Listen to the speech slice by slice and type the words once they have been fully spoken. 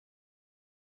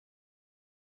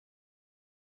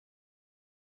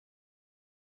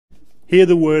Hear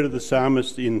the word of the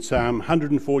psalmist in Psalm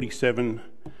 147,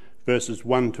 verses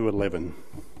 1 to 11.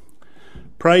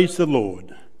 Praise the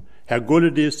Lord. How good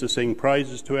it is to sing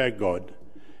praises to our God.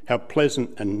 How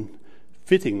pleasant and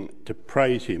fitting to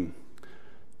praise him.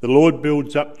 The Lord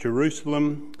builds up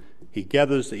Jerusalem. He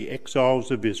gathers the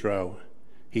exiles of Israel.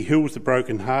 He heals the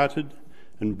brokenhearted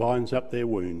and binds up their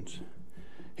wounds.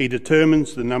 He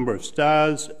determines the number of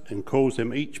stars and calls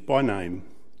them each by name.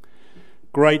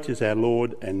 Great is our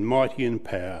Lord and mighty in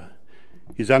power.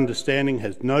 His understanding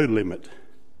has no limit.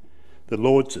 The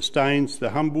Lord sustains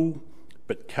the humble,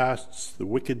 but casts the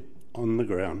wicked on the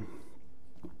ground.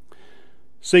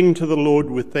 Sing to the Lord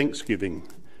with thanksgiving.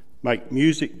 Make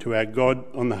music to our God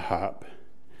on the harp.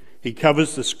 He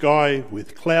covers the sky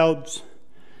with clouds.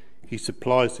 He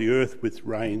supplies the earth with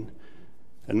rain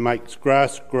and makes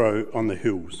grass grow on the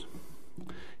hills.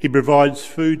 He provides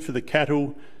food for the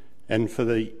cattle and for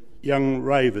the young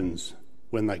ravens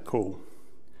when they call.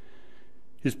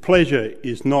 His pleasure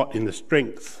is not in the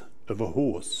strength of a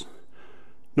horse,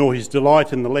 nor his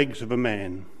delight in the legs of a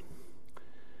man.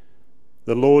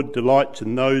 The Lord delights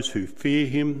in those who fear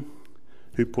him,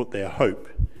 who put their hope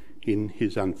in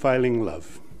his unfailing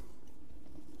love.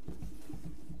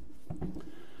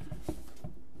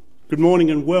 Good morning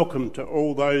and welcome to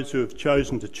all those who have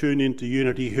chosen to tune into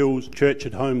Unity Hills Church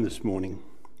at Home this morning.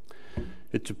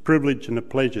 It's a privilege and a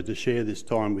pleasure to share this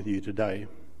time with you today.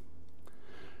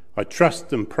 I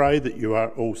trust and pray that you are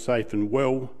all safe and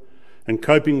well and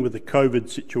coping with the COVID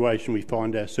situation we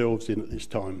find ourselves in at this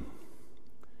time.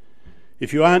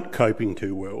 If you aren't coping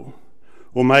too well,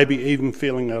 or maybe even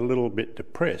feeling a little bit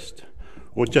depressed,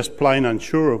 or just plain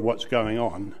unsure of what's going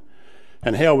on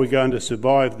and how we're going to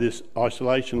survive this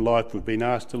isolation life we've been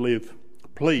asked to live,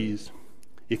 please,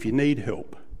 if you need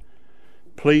help,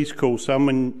 please call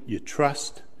someone you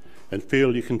trust and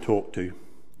feel you can talk to,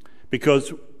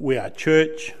 because we are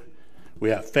church,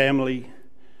 we are family,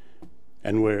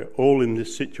 and we're all in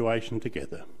this situation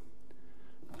together.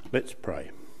 Let's pray.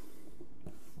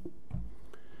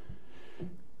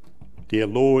 Dear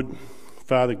Lord,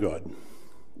 Father God,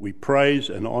 we praise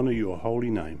and honour your holy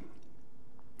name.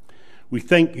 We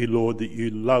thank you, Lord, that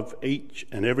you love each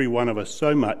and every one of us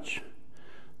so much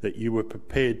that you were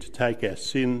prepared to take our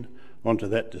sin onto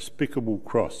that despicable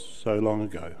cross so long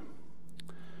ago.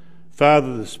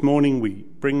 Father, this morning we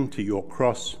bring to your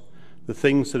cross the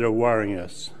things that are worrying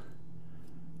us: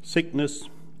 sickness,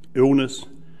 illness,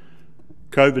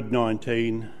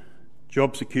 COVID-19,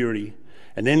 job security,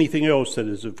 and anything else that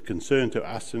is of concern to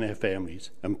us and our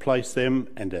families, and place them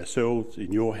and ourselves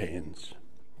in your hands.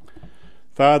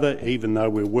 Father, even though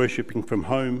we're worshipping from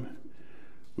home,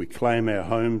 we claim our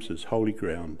homes as holy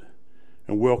ground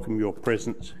and welcome your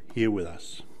presence here with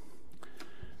us.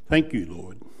 Thank you,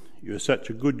 Lord. You are such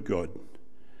a good God,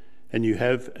 and you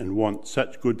have and want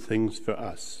such good things for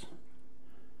us.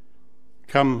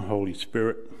 Come, Holy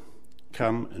Spirit,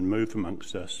 come and move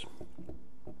amongst us.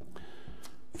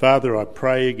 Father, I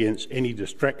pray against any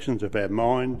distractions of our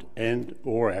mind and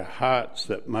or our hearts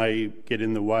that may get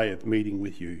in the way of meeting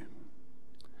with you.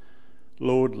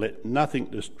 Lord, let nothing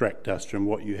distract us from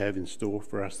what you have in store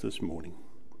for us this morning.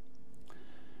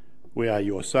 We are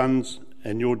your sons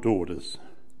and your daughters.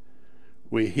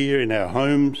 We're here in our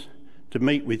homes to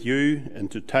meet with you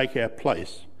and to take our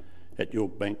place at your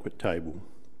banquet table.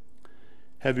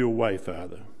 Have your way,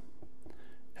 Father.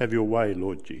 Have your way,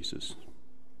 Lord Jesus.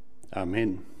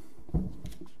 Amen.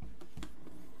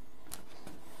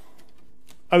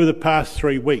 Over the past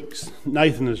 3 weeks,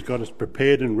 Nathan has got us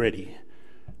prepared and ready,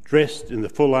 dressed in the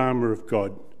full armour of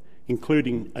God,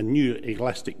 including a new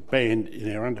elastic band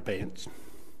in our underpants.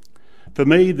 For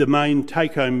me, the main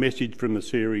take-home message from the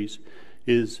series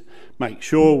is make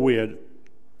sure we are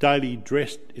daily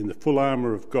dressed in the full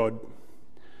armour of God,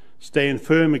 stand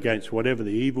firm against whatever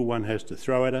the evil one has to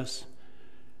throw at us,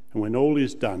 and when all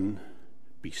is done,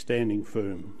 be standing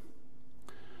firm.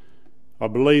 I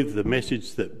believe the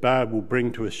message that Barb will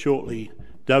bring to us shortly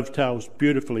dovetails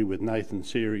beautifully with Nathan's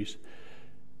series.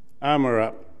 Armour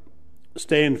up,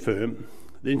 stand firm.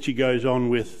 Then she goes on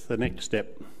with the next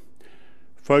step.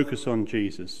 Focus on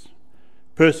Jesus,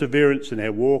 perseverance in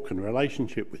our walk and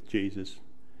relationship with Jesus,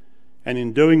 and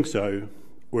in doing so,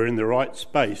 we're in the right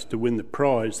space to win the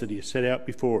prize that he has set out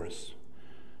before us,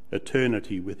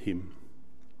 eternity with him.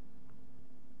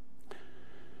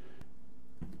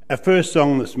 Our first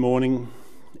song this morning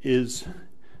is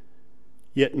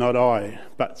Yet Not I,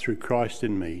 But Through Christ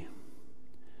in Me.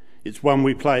 It's one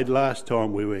we played last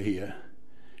time we were here.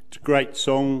 It's a great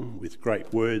song with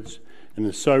great words and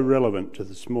is so relevant to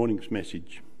this morning's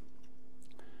message.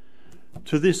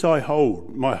 To this I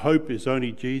hold, my hope is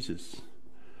only Jesus.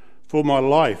 for my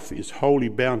life is wholly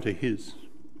bound to his.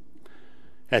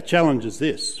 Our challenge is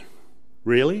this: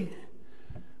 really?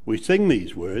 We sing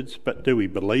these words, but do we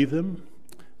believe them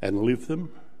and live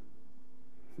them?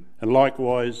 And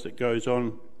likewise, it goes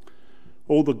on,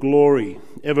 all the glory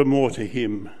evermore to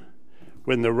him.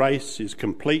 When the race is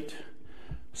complete,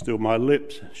 still my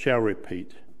lips shall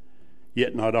repeat,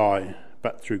 yet not I,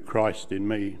 but through Christ in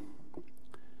me.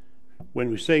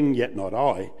 When we sing, yet not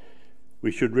I,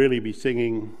 we should really be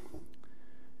singing,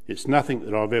 it's nothing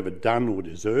that I've ever done or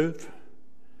deserve.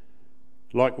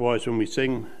 Likewise, when we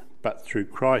sing, but through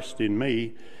Christ in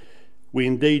me, we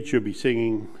indeed should be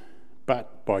singing,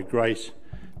 but by grace,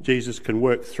 Jesus can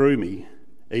work through me,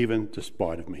 even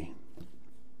despite of me.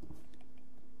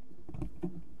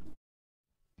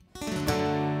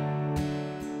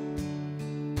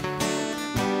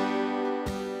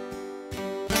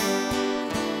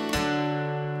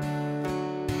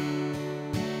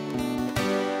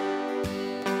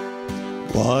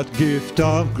 What gift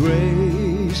of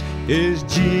grace is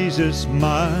Jesus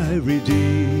my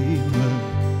Redeemer?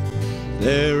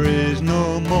 There is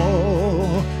no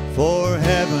more for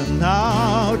heaven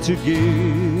now to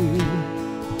give.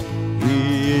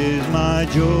 He is my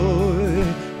joy,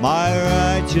 my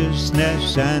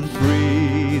righteousness and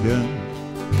freedom,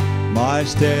 my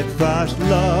steadfast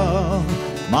love,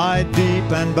 my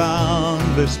deep and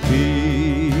boundless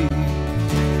peace.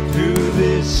 To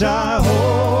this I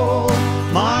hold,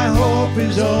 my hope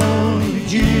is only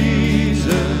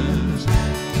Jesus,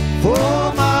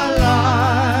 for my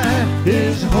life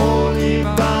is wholly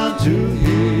bound to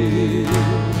him.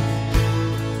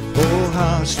 Oh,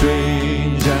 how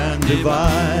strange and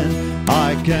divine,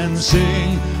 I can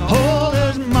sing, all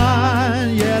is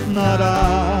mine, yet not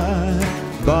I,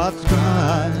 but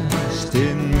Christ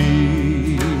in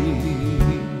me.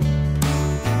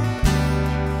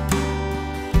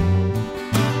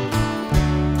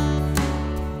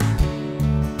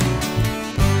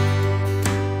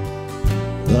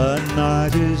 The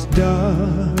night is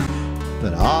dark,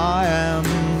 but I am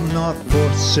not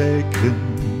forsaken,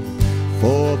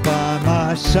 for by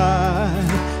my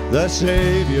side the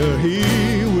Savior,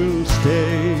 he will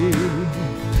stay.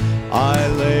 I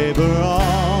labor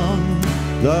on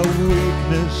the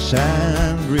weakness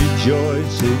and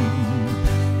rejoicing,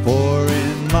 for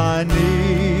in my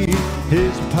need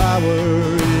his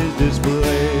power is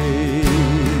displayed.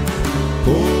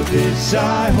 For this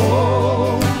I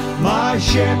hold, my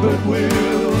shepherd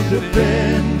will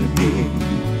defend me.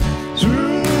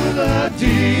 Through the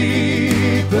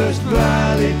deepest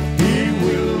valley he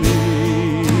will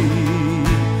lead.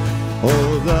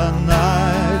 Oh, the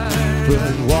night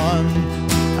was won,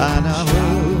 and I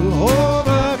will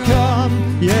overcome,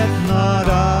 yet not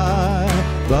I,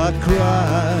 but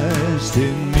Christ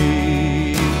in me.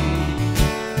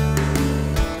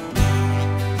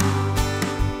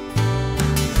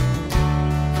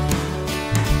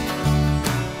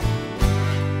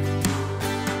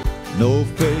 No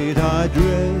fate I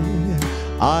dread,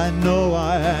 I know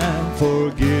I am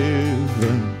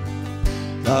forgiven.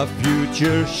 The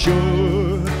future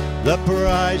sure, the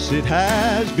price it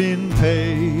has been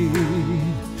paid.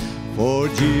 For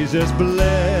Jesus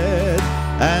bled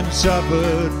and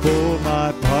suffered for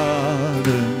my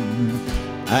pardon,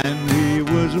 and he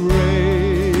was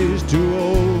raised to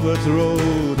overthrow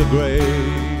the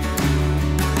grave.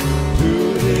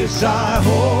 To this I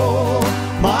hold,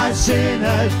 my sin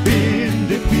has been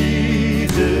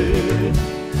defeated.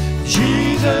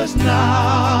 Jesus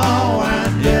now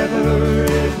and ever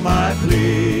is my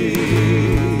plea.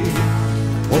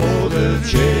 Oh, the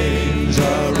chains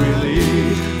are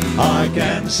released, I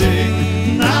can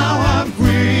sing, now I'm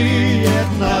free, yet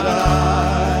not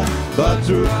I, but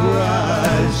through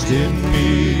Christ in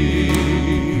me.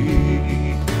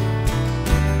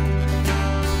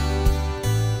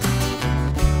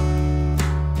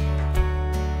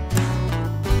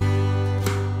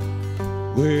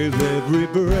 With every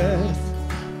breath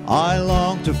I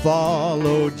long to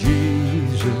follow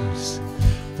Jesus,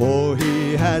 for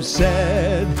he has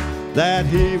said that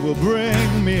he will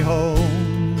bring me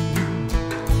home.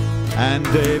 And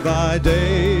day by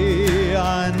day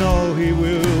I know he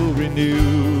will renew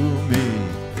me,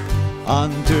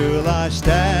 until I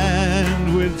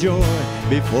stand with joy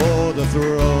before the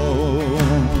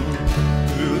throne.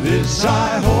 Through this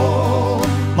I hold,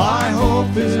 my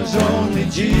hope is only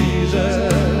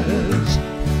Jesus.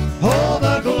 All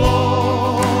the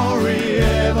glory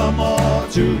evermore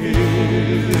to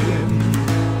him.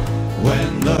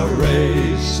 When the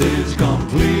race is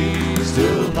complete,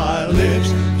 still my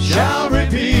lips shall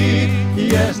repeat,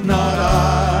 yes, not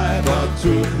I, but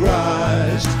through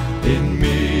Christ in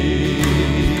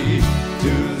me.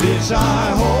 To this Christ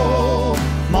I hope,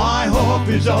 my hope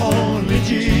is only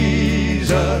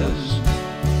Jesus.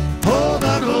 Oh,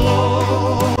 the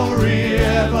glory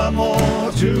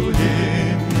evermore to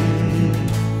Him.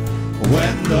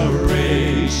 When the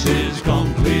race is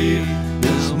complete,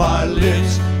 this my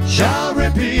lips shall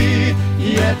repeat,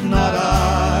 yet not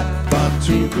I, but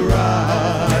to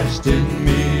Christ in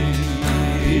me.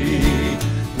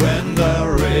 When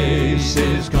the race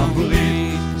is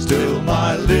complete, still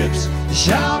my lips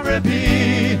shall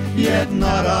repeat, yet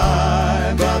not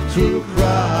I, but through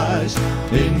Christ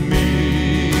in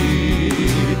me.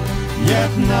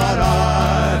 Yet not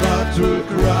I, but through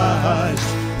Christ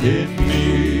in me.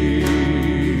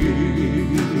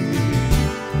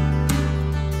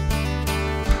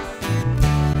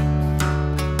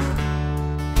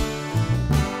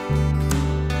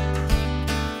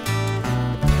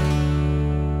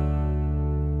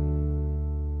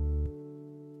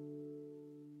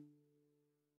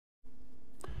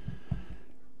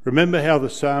 Remember how the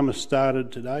psalmist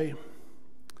started today?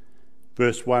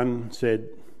 Verse 1 said,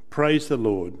 "Praise the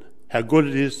Lord. How good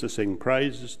it is to sing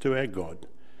praises to our God.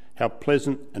 How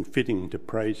pleasant and fitting to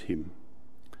praise Him."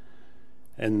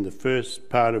 And the first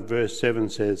part of verse 7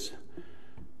 says,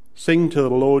 "Sing to the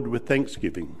Lord with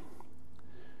thanksgiving."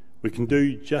 We can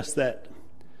do just that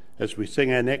as we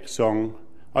sing our next song.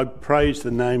 "I praise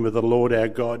the name of the Lord our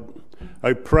God.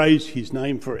 I praise His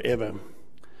name forever.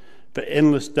 For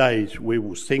endless days we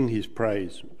will sing His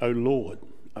praise. O Lord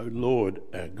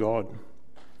our God."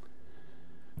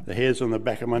 The hairs on the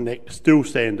back of my neck still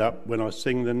stand up when I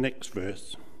sing the next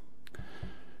verse.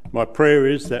 My prayer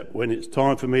is that when it's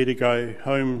time for me to go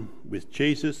home with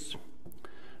Jesus,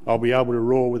 I'll be able to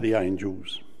roar with the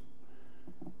angels.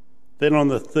 Then on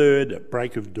the third, at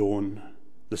break of dawn,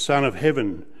 the Son of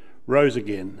Heaven rose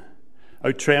again.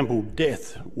 O trampled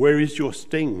death, where is your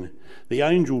sting? The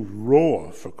angels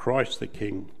roar for Christ the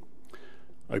King.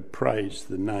 O praise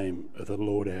the name of the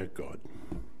Lord our God.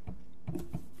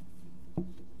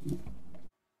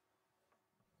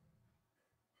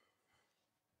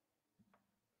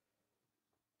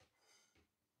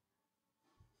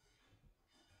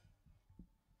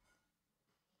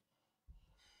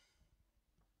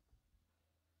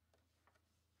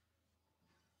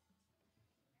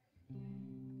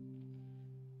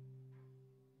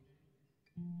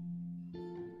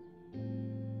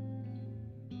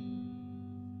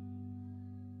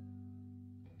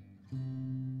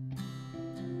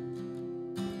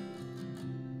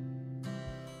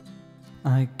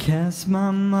 I cast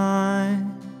my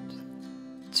mind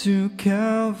to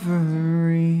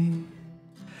Calvary,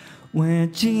 where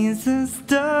Jesus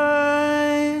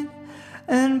died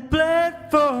and bled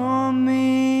for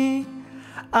me.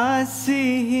 I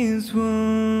see His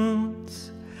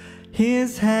wounds,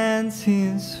 His hands,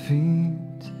 His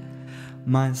feet,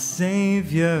 my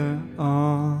Savior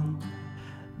on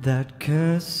that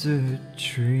cursed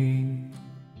tree.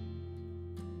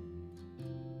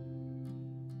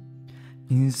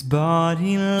 His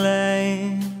body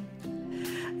lay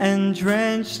and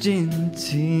drenched in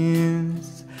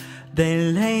tears,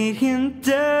 they laid Him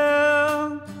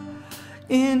down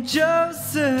in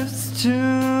Joseph's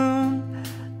tomb,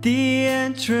 the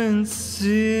entrance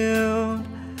sealed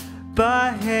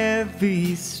by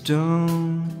heavy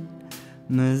stone.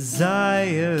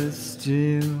 Messiah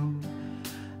still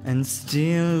and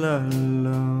still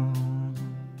alone.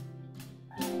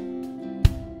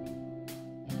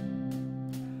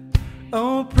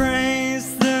 Oh,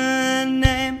 praise the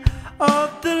name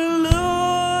of the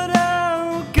Lord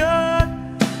our God.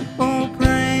 Oh,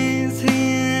 praise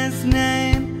His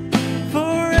name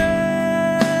forever.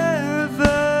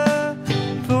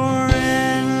 For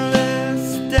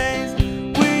endless days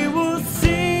we will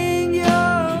sing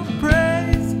your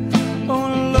praise. Oh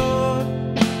Lord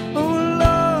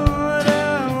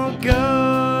our God.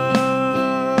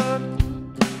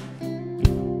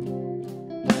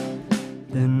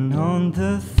 Then on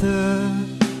the third,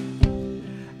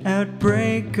 at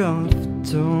break of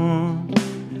dawn,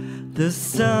 the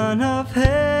Son of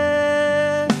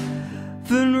Heaven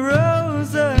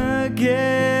rose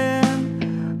again.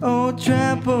 Oh,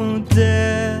 trampled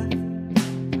death,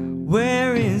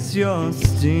 where is your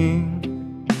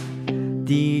sting?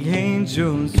 The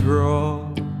angels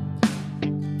roar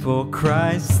for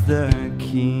Christ the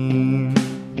King.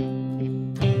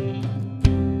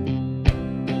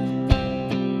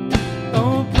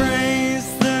 Oh, praise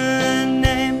the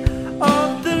name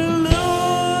of the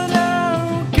Lord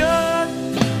our God.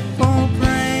 Oh,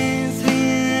 praise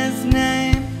His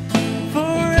name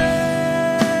forever.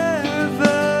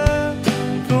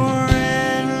 For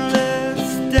endless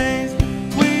days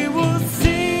we will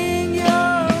sing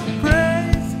your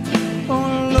praise.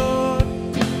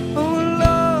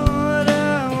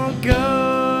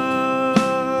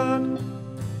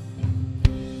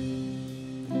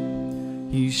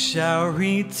 shall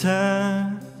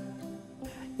return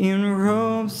in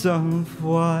robes of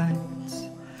white.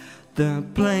 The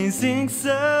blazing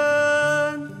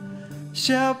sun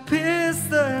shall pierce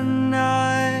the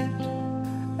night,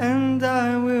 and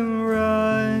I will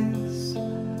rise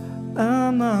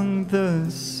among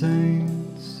the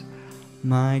saints,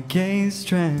 my gaze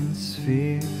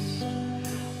transfixed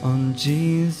on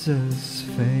Jesus'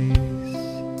 face.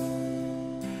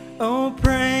 Oh,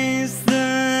 praise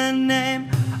the name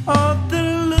of the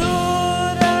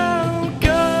Lord our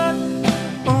God.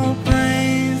 Oh,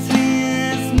 praise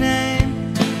his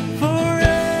name forever.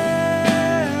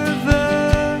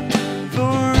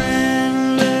 For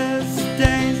endless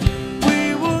days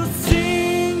we will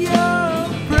sing your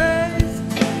praise.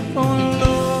 Oh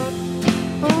Lord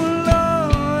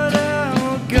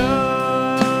our God.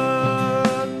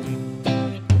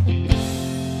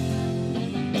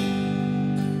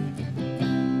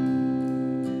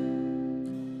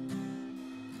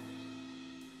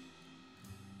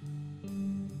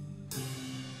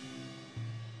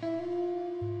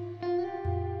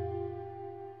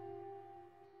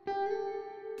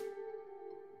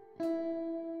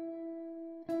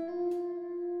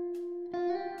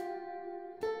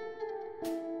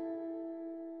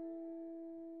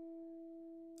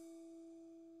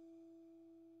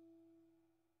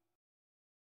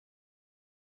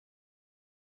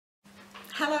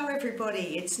 Hello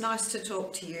everybody, it's nice to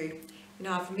talk to you. You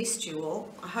know, I've missed you all.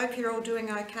 I hope you're all doing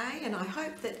okay, and I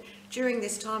hope that during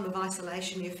this time of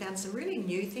isolation you've found some really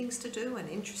new things to do and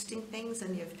interesting things,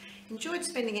 and you've enjoyed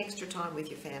spending extra time with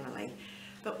your family.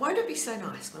 But won't it be so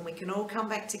nice when we can all come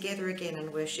back together again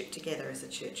and worship together as a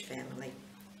church family?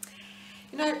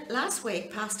 You know, last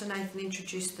week Pastor Nathan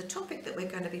introduced the topic that we're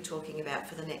going to be talking about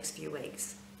for the next few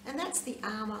weeks, and that's the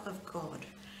armour of God.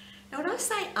 Now when I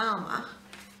say armour,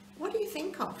 what do you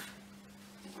think of?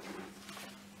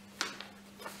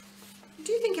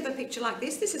 Do you think of a picture like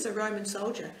this? This is a Roman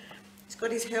soldier. He's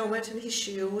got his helmet and his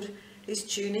shield, his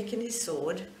tunic and his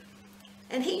sword.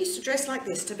 And he used to dress like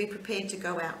this to be prepared to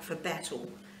go out for battle.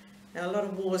 Now, a lot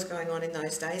of wars going on in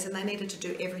those days, and they needed to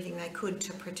do everything they could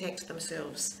to protect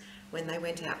themselves when they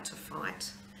went out to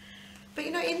fight. But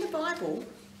you know, in the Bible,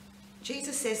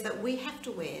 Jesus says that we have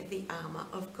to wear the armour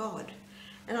of God.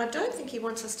 And I don't think he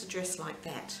wants us to dress like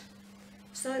that.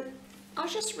 So I'll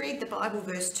just read the Bible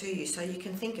verse to you so you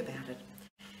can think about it.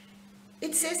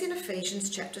 It says in Ephesians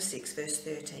chapter 6 verse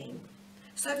 13,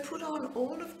 "So put on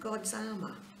all of God's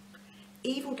armour.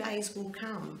 Evil days will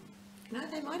come." You know,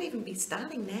 they might even be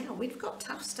starting now. We've got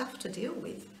tough stuff to deal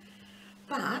with.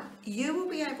 But you will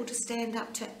be able to stand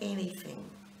up to anything.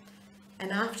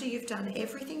 And after you've done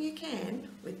everything you can,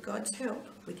 with God's help,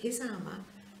 with his armour,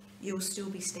 you'll still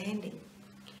be standing.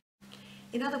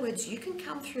 In other words, you can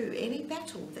come through any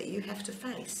battle that you have to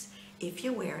face if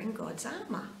you're wearing God's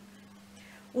armour.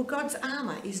 Well, God's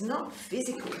armour is not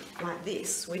physical like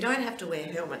this. We don't have to wear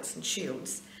helmets and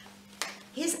shields.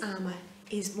 His armour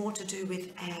is more to do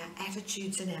with our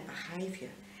attitudes and our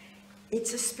behaviour.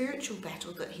 It's a spiritual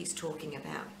battle that he's talking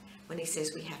about when he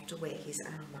says we have to wear his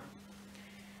armour.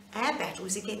 Our battle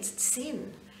is against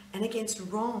sin, and against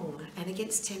wrong, and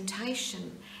against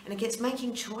temptation, and against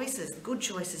making choices, good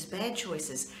choices, bad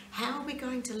choices. How are we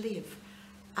going to live?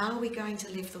 Are we going to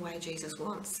live the way Jesus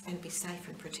wants and be safe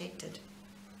and protected?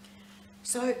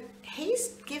 So he's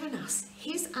given us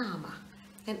his armour,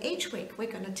 and each week we're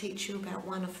going to teach you about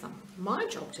one of them. My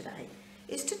job today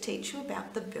is to teach you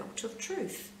about the belt of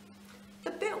truth.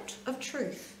 The belt of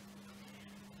truth.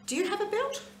 Do you have a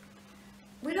belt?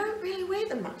 We don't really wear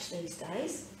them much these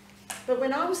days. But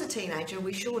when I was a teenager,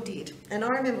 we sure did. And I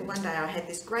remember one day I had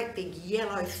this great big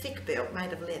yellow thick belt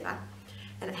made of leather,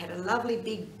 and it had a lovely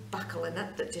big buckle in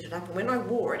it that did it up. And when I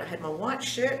wore it, I had my white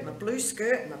shirt and my blue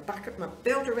skirt and my bucket, my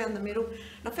belt around the middle,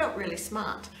 and I felt really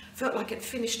smart. Felt like it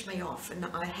finished me off, and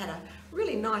I had a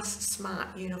really nice,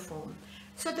 smart uniform.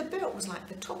 So the belt was like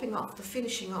the topping off, the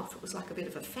finishing off. It was like a bit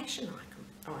of a fashion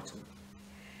item.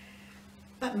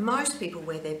 But most people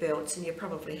wear their belts, and you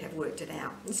probably have worked it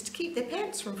out. It's to keep their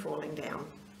pants from falling down.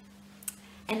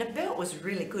 And a belt was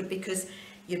really good because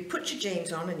you'd put your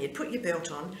jeans on and you'd put your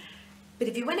belt on. But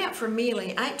if you went out for a meal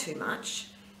and you ate too much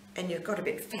and you've got a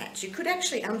bit fat, you could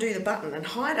actually undo the button and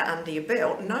hide it under your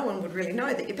belt. And no one would really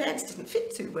know that your pants didn't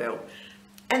fit too well.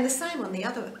 And the same on the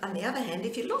other hand,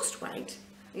 if you lost weight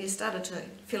and you started to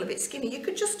feel a bit skinny, you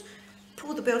could just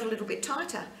pull the belt a little bit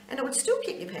tighter and it would still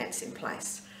keep your pants in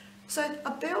place. So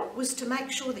a belt was to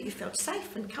make sure that you felt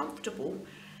safe and comfortable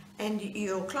and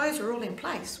your clothes were all in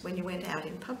place when you went out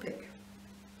in public.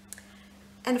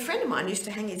 And a friend of mine used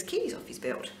to hang his keys off his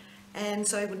belt, and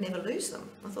so he would never lose them.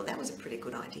 I thought that was a pretty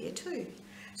good idea too.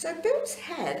 So belts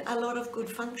had a lot of good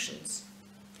functions.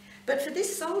 But for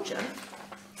this soldier,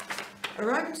 a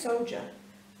Roman soldier,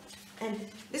 and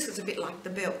this was a bit like the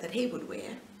belt that he would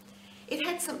wear, it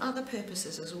had some other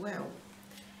purposes as well.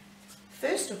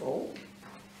 First of all,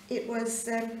 it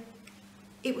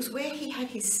was where he had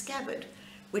his scabbard,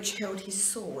 which held his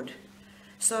sword.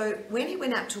 So when he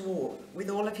went out to war with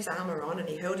all of his armour on and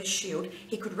he held his shield,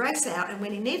 he could race out, and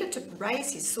when he needed to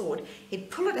raise his sword, he'd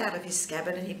pull it out of his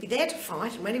scabbard and he'd be there to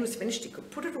fight, and when he was finished he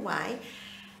could put it away,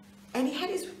 and he had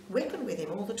his weapon with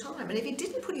him all the time. And if he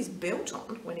didn't put his belt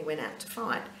on when he went out to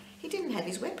fight, he didn't have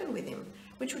his weapon with him,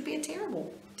 which would be a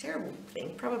terrible, terrible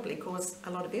thing, probably cause a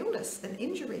lot of illness and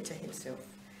injury to himself.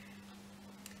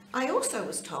 I also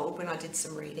was told when I did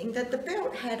some reading that the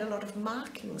belt had a lot of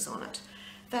markings on it.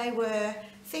 They were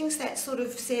things that sort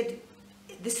of said,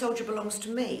 this soldier belongs to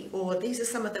me, or these are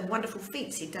some of the wonderful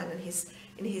feats he'd done in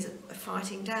his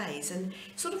fighting days, and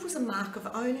sort of was a mark of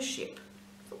ownership.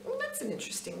 Well, that's an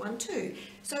interesting one too.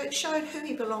 So it showed who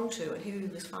he belonged to and who he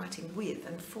was fighting with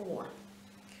and for.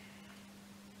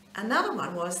 Another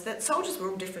one was that soldiers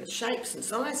were all different shapes and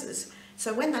sizes,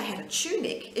 so when they had a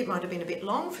tunic, it might have been a bit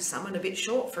long for some and a bit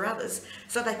short for others,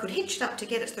 so they could hitch it up to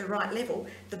get it to the right level.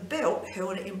 The belt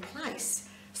held it in place,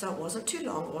 so it wasn't too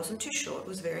long, it wasn't too short, it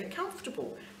was very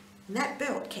comfortable. And that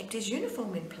belt kept his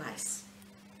uniform in place.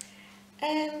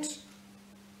 And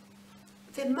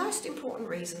the most important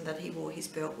reason that he wore his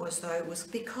belt was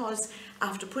because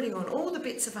after putting on all the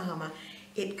bits of armour,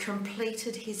 it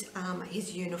completed his armour,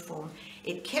 his uniform.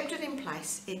 It kept it in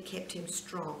place, it kept him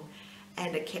strong,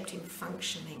 and it kept him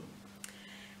functioning.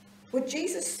 Well,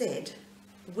 Jesus said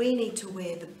we need to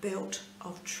wear the belt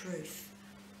of truth.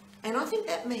 And I think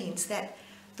that means that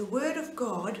the Word of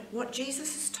God, what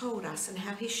Jesus has told us and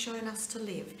how he's shown us to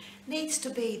live, needs to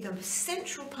be the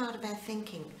central part of our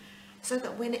thinking, so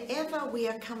that whenever we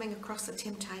are coming across a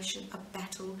temptation, a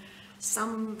battle,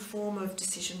 some form of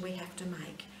decision we have to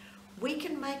make, we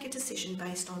can make a decision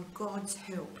based on God's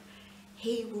help.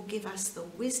 He will give us the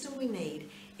wisdom we need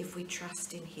if we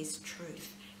trust in his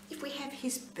truth, if we have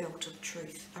his belt of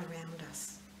truth around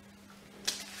us.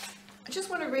 I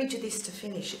just want to read you this to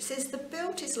finish. It says, the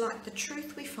belt is like the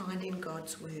truth we find in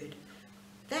God's word.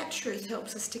 That truth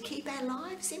helps us to keep our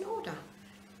lives in order.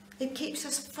 It keeps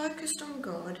us focused on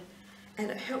God, and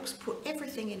it helps put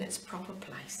everything in its proper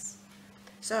place.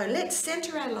 So let's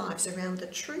centre our lives around the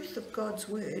truth of God's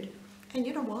word, and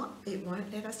you know what? It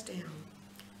won't let us down.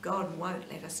 God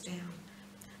won't let us down.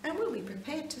 And we'll be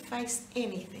prepared to face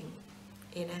anything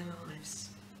in our lives.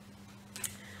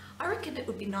 I reckon it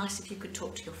would be nice if you could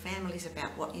talk to your families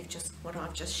about what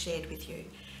I've just shared with you.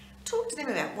 Talk to them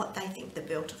about what they think the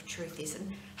belt of truth is,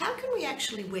 and how can we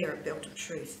actually wear a belt of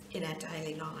truth in our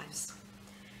daily lives.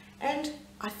 And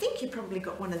I think you probably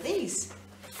got one of these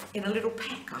in a little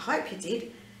pack. I hope you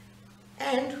did.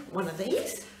 And one of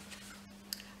these.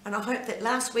 And I hope that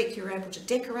last week you were able to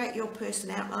decorate your person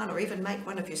outline, or even make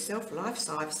one of yourself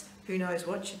life-size. Who knows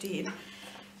what you did.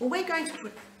 Well, we're going to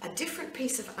put a different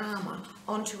piece of armour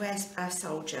onto our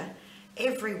soldier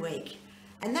every week,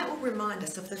 and that will remind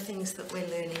us of the things that we're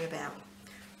learning about.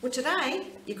 Well, today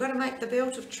you've got to make the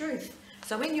belt of truth.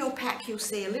 So in your pack you'll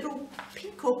see a little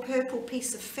pink or purple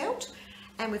piece of felt,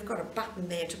 and we've got a button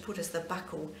there to put as the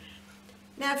buckle.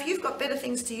 Now, if you've got better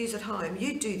things to use at home,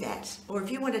 you do that. Or if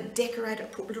you want to decorate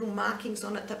it, put little markings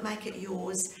on it that make it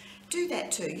yours, do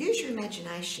that too. Use your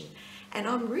imagination. And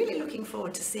I'm really looking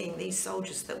forward to seeing these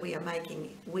soldiers that we are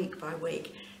making week by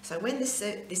week. So when this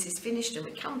is finished and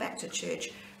we come back to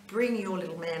church, bring your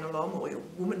little man along or your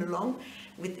woman along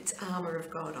with its armour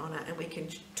of God on it, and we can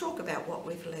talk about what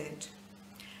we've learned.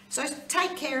 So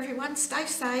take care, everyone. Stay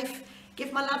safe.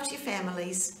 Give my love to your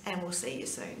families, and we'll see you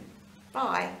soon.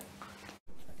 Bye.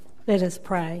 Let us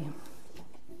pray.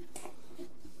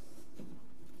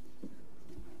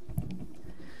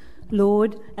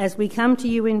 Lord, as we come to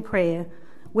you in prayer,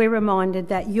 we're reminded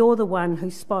that you're the one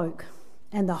who spoke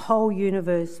and the whole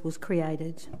universe was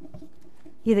created.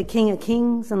 You're the King of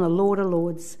Kings and the Lord of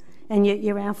Lords, and yet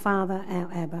you're our Father,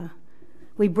 our Abba.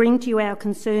 We bring to you our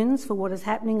concerns for what is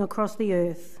happening across the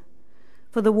earth,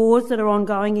 for the wars that are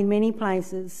ongoing in many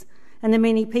places, and the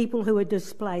many people who are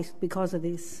displaced because of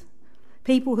this.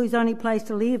 People whose only place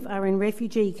to live are in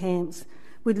refugee camps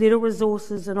with little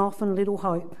resources and often little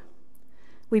hope.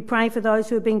 We pray for those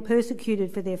who are being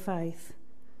persecuted for their faith,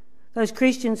 those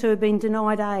Christians who have been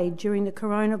denied aid during the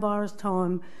coronavirus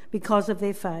time because of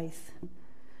their faith.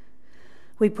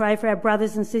 We pray for our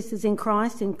brothers and sisters in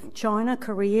Christ in China,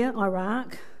 Korea,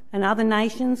 Iraq, and other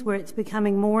nations where it's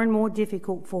becoming more and more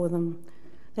difficult for them,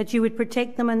 that you would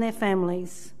protect them and their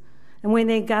families, and when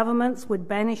their governments would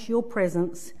banish your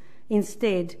presence,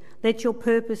 Instead, let your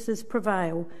purposes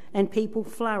prevail and people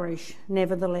flourish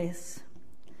nevertheless.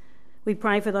 We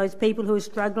pray for those people who are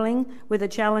struggling with the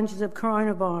challenges of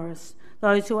coronavirus,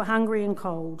 those who are hungry and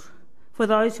cold, for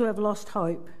those who have lost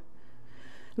hope.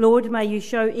 Lord, may you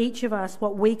show each of us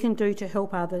what we can do to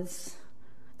help others,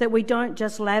 that we don't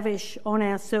just lavish on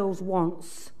ourselves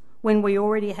wants when we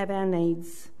already have our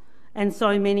needs, and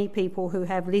so many people who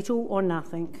have little or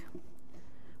nothing.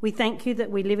 We thank you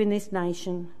that we live in this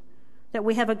nation, that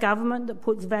we have a government that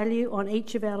puts value on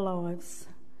each of our lives.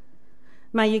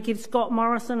 May you give Scott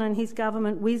Morrison and his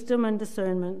government wisdom and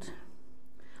discernment.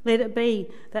 Let it be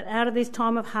that out of this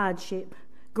time of hardship,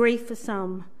 grief for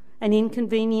some, and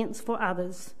inconvenience for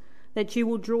others, that you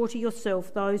will draw to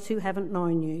yourself those who haven't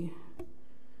known you.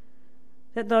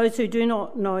 That those who do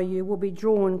not know you will be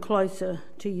drawn closer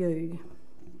to you.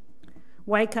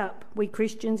 Wake up, we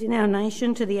Christians in our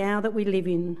nation, to the hour that we live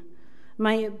in.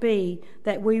 May it be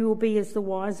that we will be as the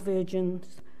wise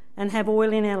virgins and have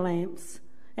oil in our lamps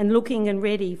and looking and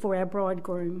ready for our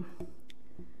bridegroom.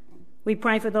 We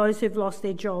pray for those who've lost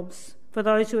their jobs, for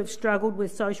those who have struggled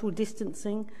with social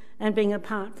distancing and being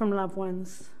apart from loved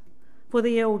ones, for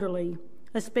the elderly,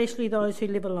 especially those who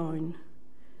live alone.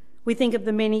 We think of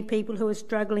the many people who are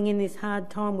struggling in this hard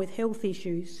time with health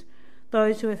issues,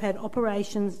 those who have had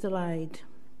operations delayed.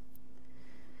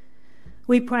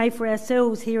 We pray for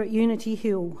ourselves here at Unity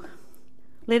Hill.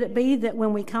 Let it be that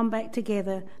when we come back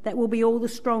together, that we'll be all the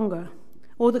stronger,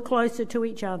 all the closer to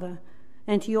each other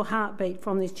and to your heartbeat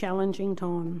from this challenging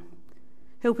time.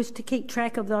 Help us to keep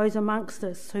track of those amongst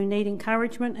us who need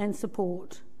encouragement and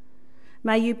support.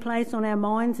 May you place on our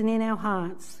minds and in our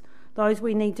hearts those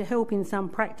we need to help in some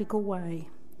practical way.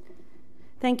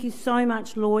 Thank you so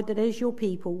much, Lord, that as your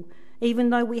people, even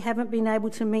though we haven't been able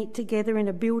to meet together in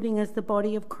a building as the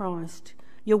body of Christ,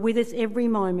 you're with us every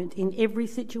moment in every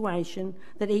situation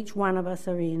that each one of us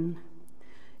are in.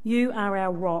 You are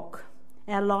our rock.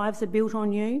 Our lives are built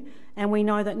on you, and we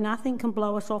know that nothing can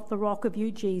blow us off the rock of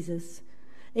you, Jesus,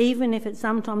 even if it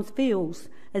sometimes feels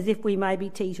as if we may be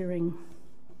teetering.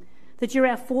 That you're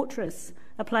our fortress,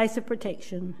 a place of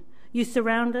protection. You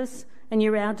surround us, and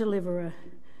you're our deliverer.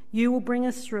 You will bring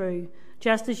us through,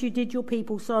 just as you did your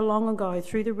people so long ago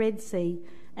through the Red Sea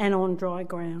and on dry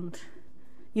ground.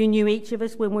 You knew each of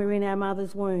us when we were in our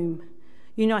mother's womb.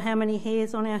 You know how many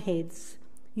hairs on our heads.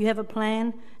 You have a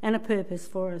plan and a purpose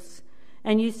for us,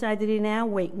 and you say that in our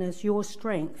weakness your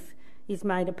strength is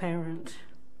made apparent.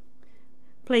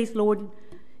 Please, Lord,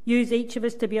 use each of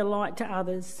us to be a light to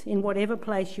others in whatever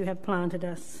place you have planted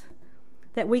us,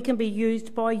 that we can be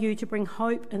used by you to bring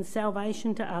hope and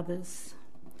salvation to others.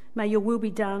 May your will be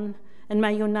done, and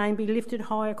may your name be lifted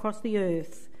high across the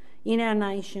earth, in our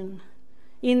nation,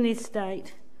 in this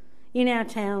state, in our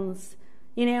towns,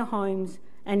 in our homes,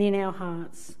 and in our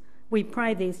hearts. We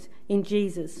pray this in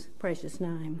Jesus' precious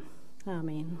name.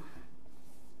 Amen.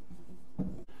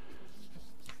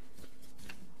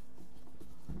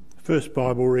 First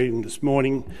Bible reading this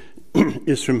morning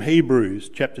is from Hebrews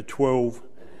chapter 12,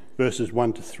 verses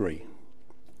 1 to 3.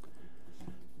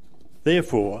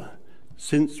 Therefore,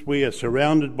 since we are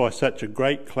surrounded by such a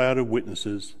great cloud of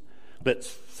witnesses, let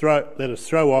us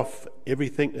throw off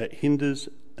everything that hinders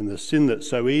and the sin that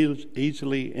so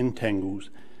easily entangles,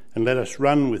 and let us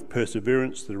run with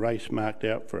perseverance the race marked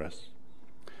out for us.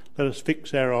 Let us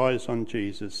fix our eyes on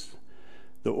Jesus,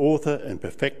 the author and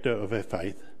perfecter of our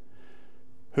faith,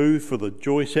 who for the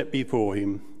joy set before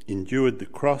him endured the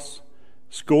cross,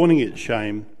 scorning its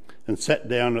shame, and sat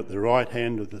down at the right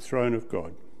hand of the throne of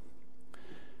God.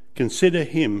 Consider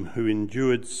him who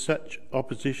endured such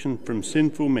opposition from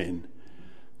sinful men,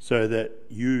 so that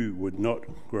you would not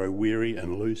grow weary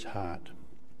and lose heart.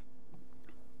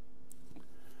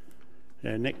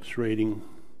 Our next reading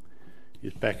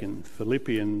is back in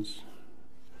Philippians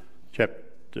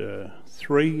chapter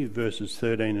 3, verses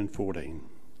 13 and 14.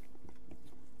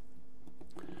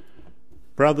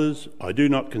 Brothers, I do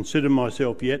not consider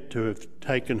myself yet to have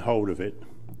taken hold of it,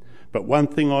 but one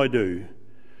thing I do,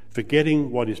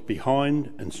 forgetting what is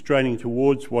behind and straining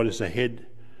towards what is ahead,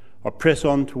 I press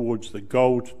on towards the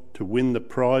goal to win the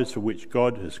prize for which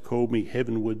God has called me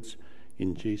heavenwards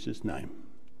in Jesus' name.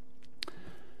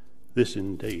 This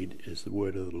indeed is the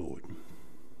word of the Lord.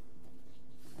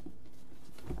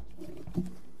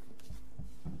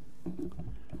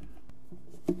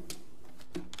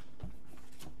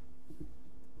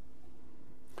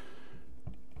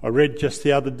 I read just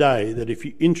the other day that if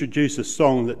you introduce a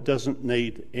song that doesn't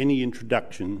need any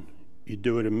introduction, you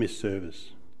do it a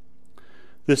misservice.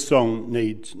 This song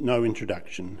needs no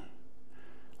introduction.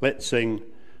 Let's sing,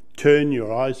 Turn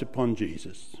Your Eyes Upon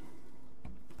Jesus.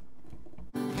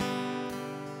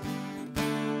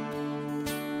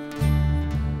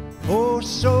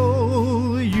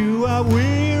 soul, you are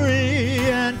weary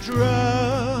and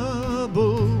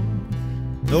troubled.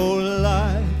 No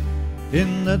light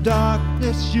in the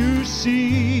darkness you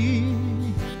see.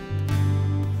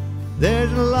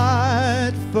 There's a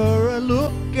light for a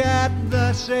look at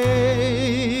the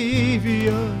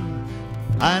Savior,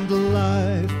 and a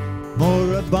life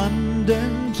more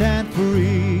abundant and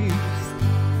free.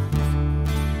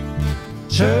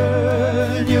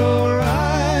 Turn your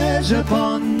eyes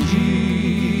upon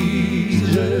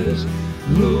Jesus,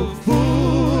 look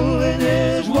full in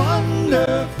his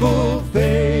wonderful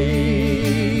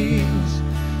face,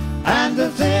 and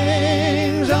the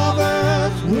things of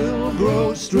earth will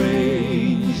grow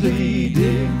strangely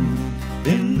dim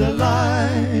in the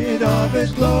light of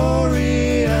his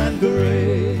glory and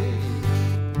grace.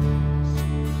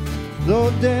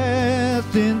 Though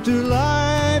death into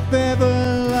life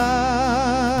everlasting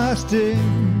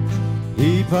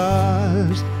he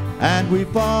passed, and we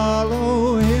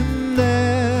follow him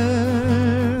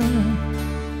there.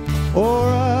 For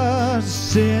us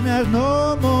sin has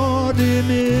no more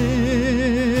dominion,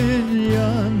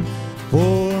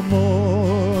 for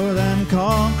more than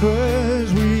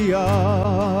conquerors we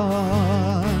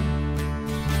are.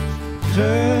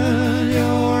 Turn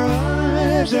your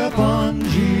eyes upon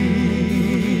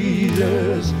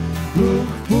Jesus, look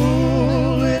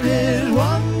full in his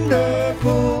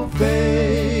wonderful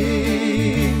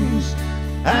face,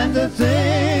 and the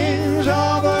things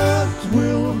of earth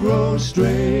will grow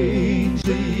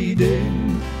strangely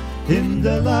dim in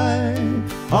the light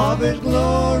of his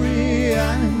glory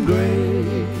and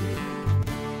grace.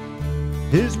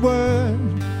 His word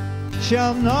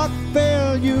shall not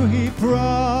fail you, he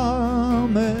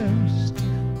promised.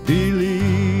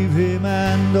 Believe him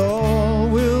and all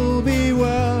will be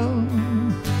well.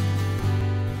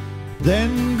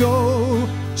 Then go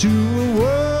to a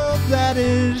world that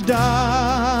is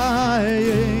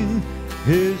dying,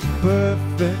 his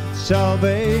perfect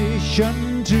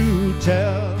salvation to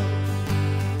tell.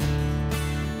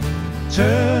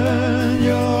 Turn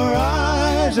your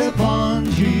eyes upon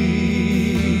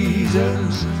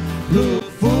Jesus, look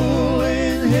full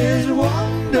in his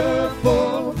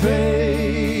wonderful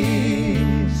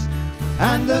face,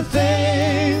 and the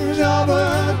things of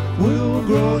earth will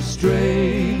grow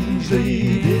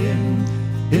strangely dim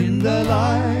in the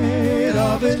light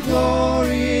of his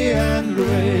glory and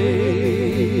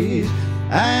grace,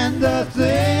 and the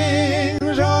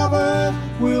things of earth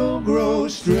will grow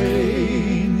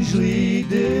strangely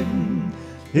dim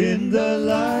in the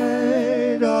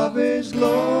light of his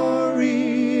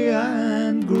glory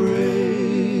and grace.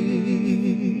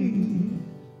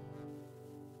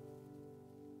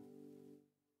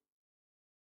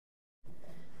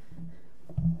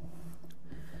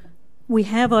 We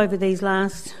have over these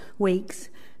last weeks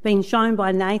been shown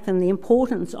by Nathan the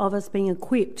importance of us being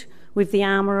equipped with the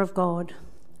armour of God.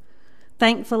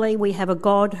 Thankfully, we have a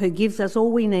God who gives us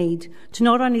all we need to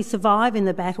not only survive in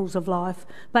the battles of life,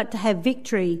 but to have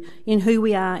victory in who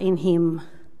we are in him.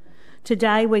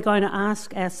 Today, we're going to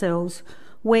ask ourselves,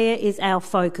 where is our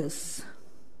focus?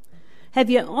 Have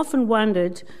you often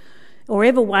wondered, or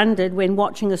ever wondered when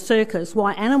watching a circus,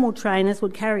 why animal trainers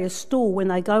would carry a stool when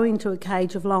they go into a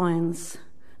cage of lions?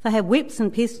 They have whips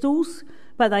and pistols,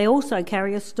 but they also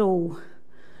carry a stool.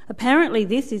 Apparently,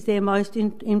 this is their most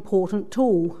important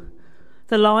tool.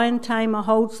 The lion tamer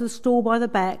holds the stool by the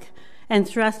back and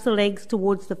thrusts the legs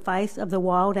towards the face of the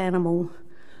wild animal.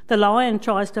 The lion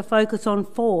tries to focus on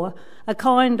four. A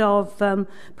kind of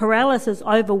paralysis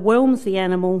overwhelms the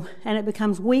animal and it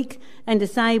becomes weak and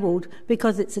disabled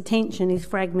because its attention is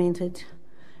fragmented.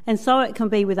 And so it can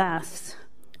be with us.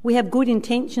 We have good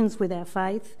intentions with our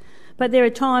faith, but there are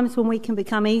times when we can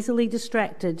become easily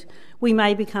distracted. We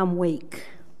may become weak.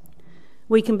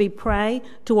 We can be prey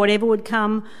to whatever would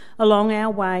come along our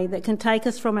way that can take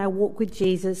us from our walk with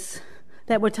Jesus,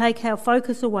 that would take our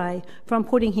focus away from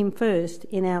putting him first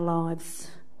in our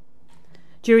lives.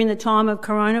 During the time of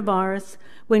coronavirus,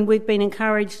 when we've been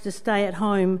encouraged to stay at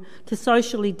home, to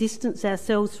socially distance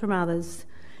ourselves from others,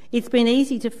 it's been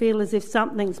easy to feel as if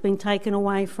something's been taken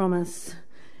away from us.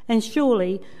 And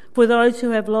surely, for those who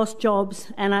have lost jobs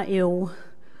and are ill,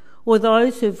 or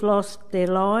those who've lost their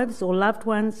lives or loved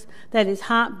ones, that is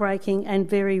heartbreaking and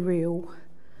very real.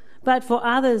 But for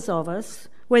others of us,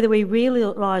 whether we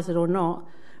realise it or not,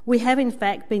 we have in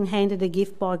fact been handed a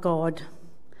gift by God.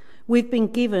 We've been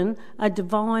given a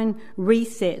divine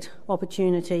reset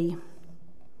opportunity.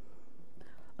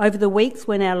 Over the weeks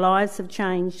when our lives have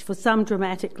changed, for some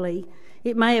dramatically,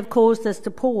 it may have caused us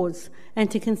to pause and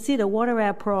to consider what are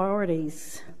our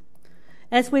priorities.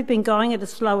 As we've been going at a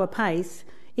slower pace,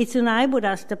 It's enabled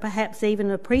us to perhaps even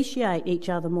appreciate each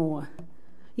other more.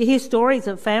 You hear stories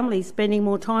of families spending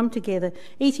more time together,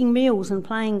 eating meals and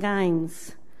playing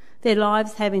games. Their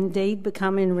lives have indeed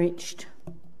become enriched.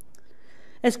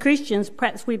 As Christians,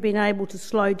 perhaps we've been able to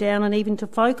slow down and even to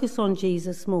focus on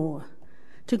Jesus more,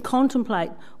 to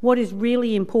contemplate what is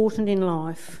really important in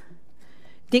life.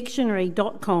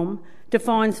 Dictionary.com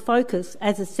defines focus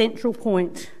as a central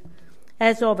point,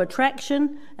 as of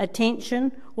attraction,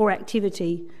 attention or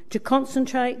activity, to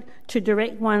concentrate, to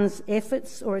direct one's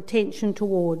efforts or attention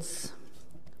towards.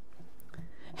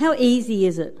 How easy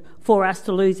is it for us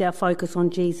to lose our focus on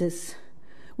Jesus?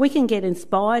 We can get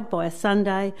inspired by a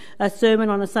sermon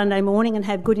on a Sunday morning and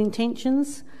have good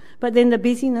intentions, but then the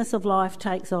busyness of life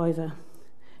takes over.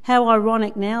 How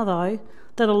ironic now, though,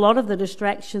 that a lot of the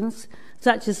distractions,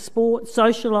 such as sport,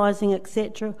 socialising,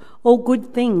 etc., all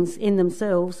good things in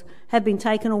themselves, have been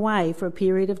taken away for a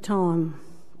period of time.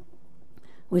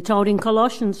 We're told in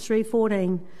Colossians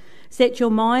 3:14, "Set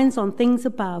your minds on things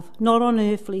above, not on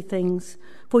earthly things,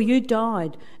 for you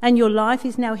died, and your life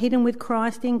is now hidden with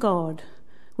Christ in God.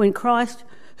 When Christ,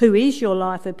 who is your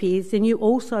life, appears, then you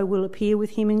also will appear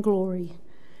with him in glory."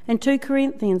 And 2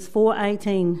 Corinthians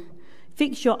 4:18,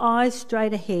 "Fix your eyes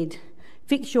straight ahead.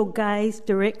 Fix your gaze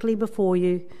directly before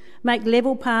you. Make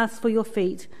level paths for your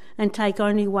feet and take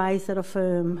only ways that are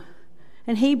firm."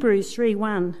 And Hebrews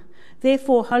 3:1,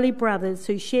 "Therefore, holy brothers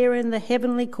who share in the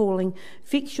heavenly calling,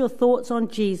 fix your thoughts on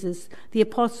Jesus, the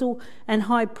apostle and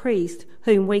high priest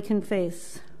whom we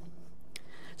confess."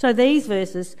 So these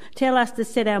verses tell us to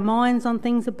set our minds on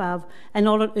things above and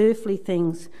not on earthly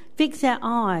things. Fix our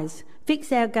eyes,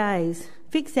 fix our gaze,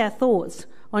 fix our thoughts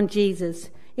on Jesus.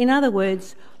 In other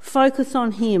words, focus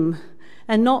on him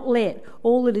and not let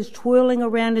all that is twirling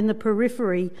around in the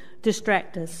periphery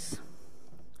distract us.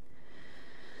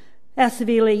 Our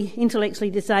severely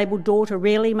intellectually disabled daughter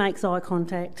rarely makes eye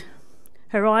contact.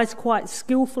 Her eyes quite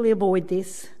skillfully avoid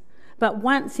this, but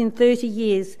once in 30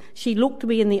 years she looked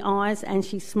me in the eyes and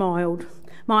she smiled.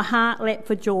 My heart leapt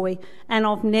for joy, and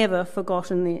I've never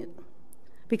forgotten it.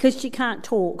 Because she can't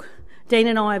talk, Dean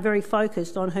and I are very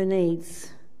focused on her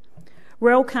needs.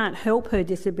 Rel can't help her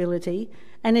disability,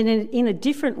 and in a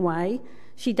different way,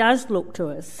 she does look to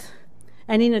us.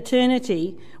 And in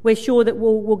eternity, we're sure that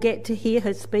we'll get to hear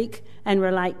her speak and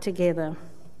relate together.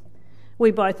 We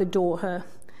both adore her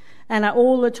and are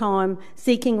all the time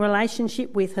seeking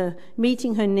relationship with her,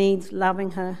 meeting her needs,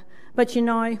 loving her. But you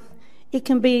know, it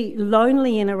can be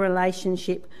lonely in a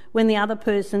relationship when the other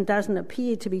person doesn't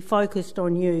appear to be focused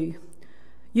on you.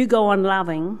 You go on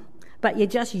loving, but you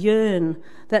just yearn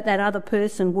that other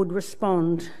person would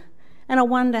respond. And I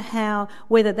wonder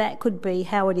whether that could be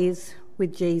how it is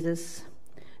with Jesus.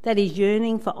 That is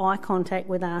yearning for eye contact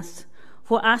with us,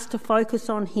 for us to focus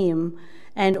on him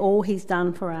and all he's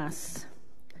done for us.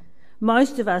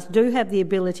 Most of us do have the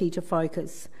ability to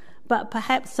focus, but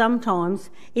perhaps sometimes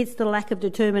it's the lack of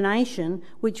determination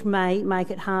which may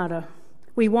make it harder.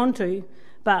 We want to,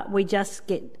 but we just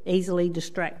get easily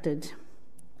distracted.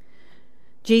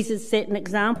 Jesus set an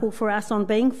example for us on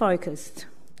being focused.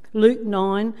 Luke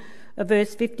 9,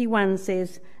 verse 51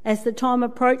 says, "As the time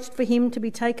approached for him to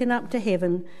be taken up to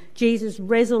heaven, Jesus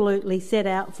resolutely set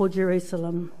out for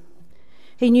Jerusalem."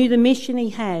 He knew the mission he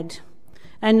had,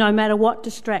 and no matter what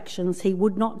distractions, he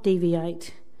would not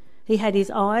deviate. He had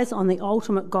his eyes on the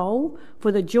ultimate goal.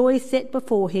 For the joy set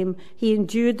before him, he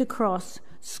endured the cross,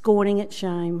 scorning its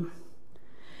shame.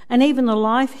 And even the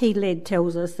life he led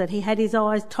tells us that he had his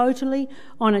eyes totally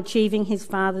on achieving his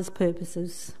Father's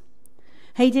purposes.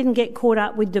 He didn't get caught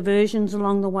up with diversions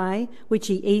along the way, which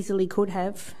he easily could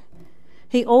have.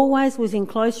 He always was in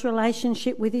close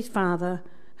relationship with his Father,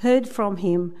 heard from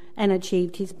him and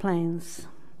achieved his plans.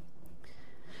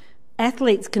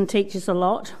 Athletes can teach us a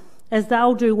lot, as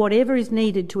they'll do whatever is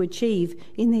needed to achieve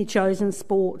in their chosen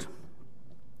sport.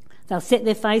 They'll set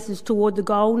their faces toward the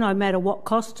goal no matter what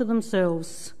cost to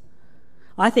themselves.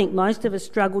 I think most of us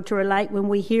struggle to relate when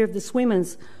we hear of the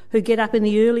swimmers who get up in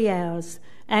the early hours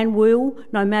and will,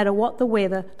 no matter what the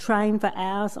weather, train for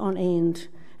hours on end,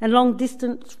 and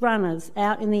long-distance runners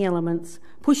out in the elements,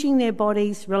 pushing their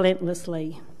bodies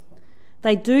relentlessly.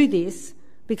 They do this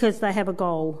because they have a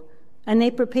goal, and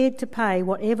they're prepared to pay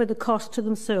whatever the cost to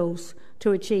themselves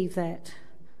to achieve that.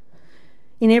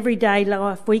 In everyday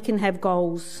life, we can have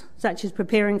goals, such as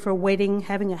preparing for a wedding,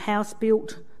 having a house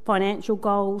built, financial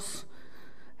goals,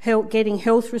 getting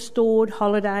health restored,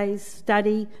 holidays,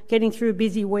 study, getting through a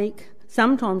busy week,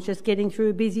 sometimes just getting through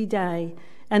a busy day,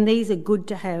 and these are good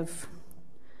to have.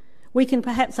 We can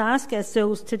perhaps ask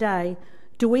ourselves today,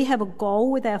 do we have a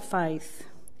goal with our faith?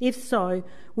 If so,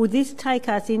 will this take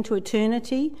us into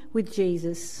eternity with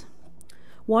Jesus?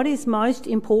 What is most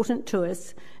important to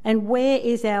us, and where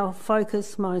is our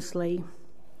focus mostly?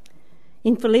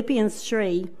 In Philippians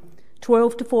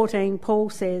 3:12-14, Paul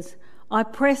says, "I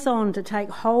press on to take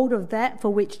hold of that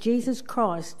for which Jesus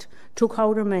Christ took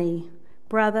hold of me.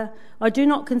 Brother, I do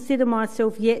not consider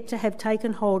myself yet to have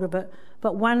taken hold of it,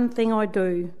 but one thing I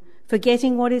do,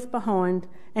 forgetting what is behind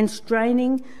and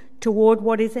straining toward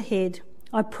what is ahead,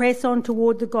 I press on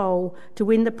toward the goal to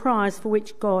win the prize for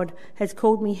which God has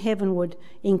called me heavenward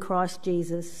in Christ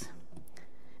Jesus."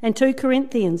 And 2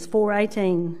 Corinthians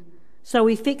 4:18, "So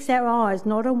we fix our eyes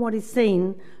not on what is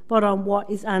seen, but on what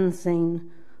is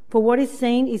unseen. For what is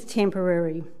seen is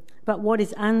temporary, but what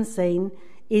is unseen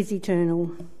is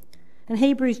eternal." And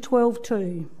Hebrews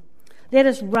 12:2, "Let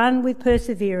us run with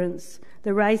perseverance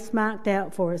the race marked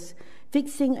out for us,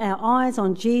 fixing our eyes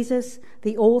on Jesus,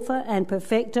 the author and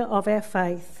perfecter of our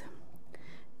faith."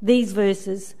 These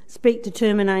verses speak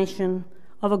determination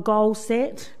of a goal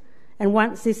set, and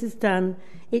once this is done,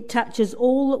 it touches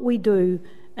all that we do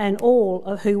and all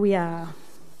of who we are.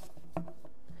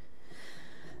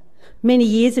 Many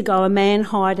years ago, a man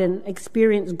hired an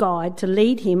experienced guide to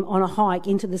lead him on a hike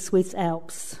into the Swiss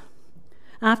Alps.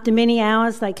 After many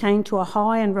hours, they came to a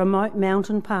high and remote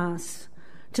mountain pass.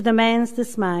 To the man's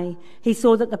dismay, he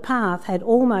saw that the path had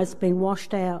almost been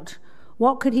washed out.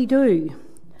 What could he do?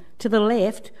 To the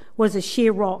left was a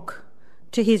sheer rock.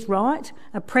 To his right,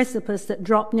 a precipice that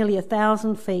dropped nearly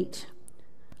 1,000 feet.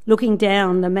 Looking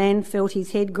down, the man felt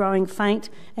his head growing faint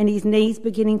and his knees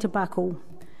beginning to buckle.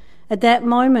 At that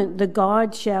moment, the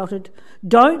guide shouted,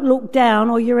 "Don't look down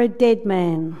or you're a dead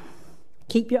man.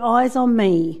 Keep your eyes on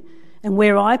me, and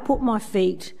where I put my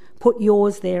feet, put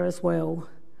yours there as well."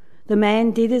 The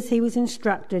man did as he was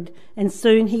instructed, and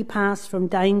soon he passed from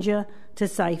danger to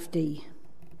safety.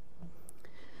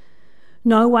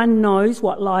 No one knows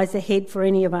what lies ahead for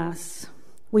any of us.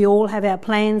 We all have our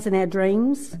plans and our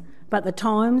dreams, but the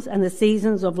times and the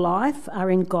seasons of life are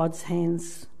in God's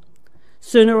hands.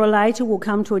 Sooner or later we'll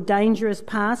come to a dangerous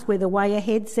pass where the way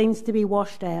ahead seems to be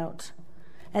washed out.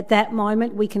 At that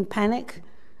moment we can panic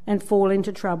and fall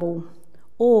into trouble,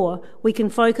 or we can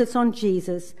focus on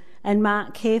Jesus and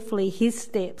mark carefully his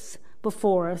steps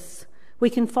before us.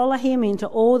 We can follow him into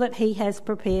all that he has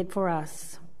prepared for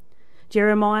us.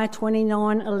 Jeremiah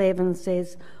 29:11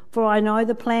 says, "For I know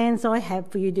the plans I have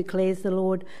for you, declares the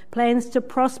Lord, plans to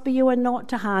prosper you and not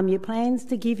to harm you, plans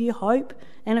to give you hope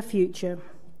and a future."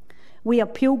 We are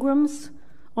pilgrims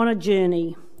on a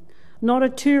journey, not a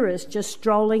tourist just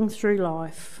strolling through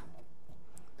life.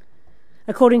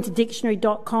 According to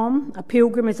dictionary.com, a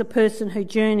pilgrim is a person who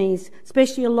journeys,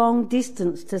 especially a long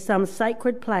distance, to some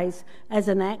sacred place as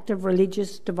an act of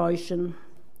religious devotion.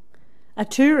 A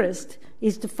tourist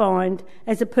is defined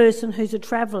as a person who's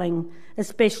travelling,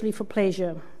 especially for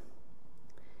pleasure.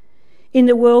 In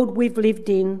the world we've lived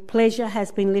in, pleasure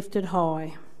has been lifted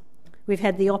high. We've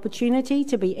had the opportunity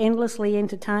to be endlessly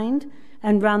entertained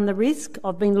and run the risk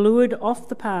of being lured off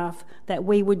the path that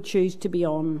we would choose to be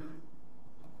on.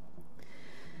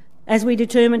 As we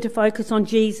determine to focus on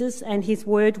Jesus and his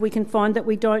word, we can find that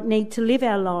we don't need to live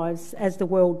our lives as the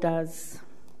world does.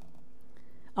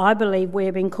 I believe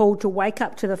we're being called to wake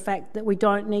up to the fact that we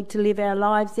don't need to live our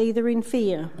lives either in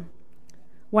fear.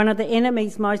 One of the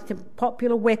enemy's most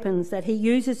popular weapons that he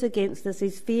uses against us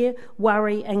is fear,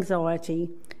 worry, anxiety,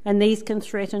 and these can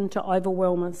threaten to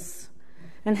overwhelm us.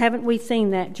 And haven't we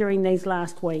seen that during these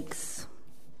last weeks?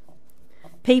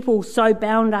 People so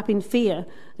bound up in fear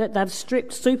that they've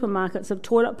stripped supermarkets of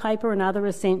toilet paper and other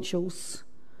essentials.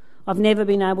 I've never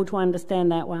been able to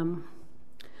understand that one.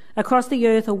 Across the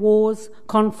earth are wars,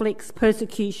 conflicts,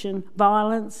 persecution,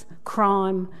 violence,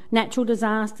 crime, natural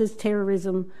disasters,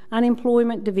 terrorism,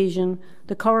 unemployment, division,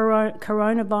 the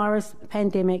coronavirus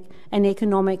pandemic, and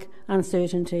economic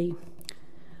uncertainty.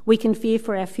 We can fear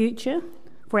for our future,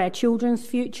 for our children's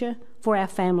future, for our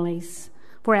families,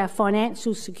 for our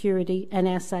financial security and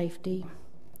our safety.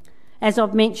 As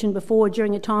I've mentioned before,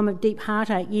 during a time of deep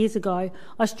heartache years ago,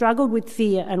 I struggled with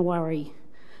fear and worry.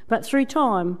 But through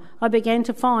time, I began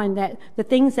to find that the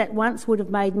things that once would have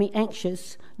made me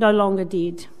anxious no longer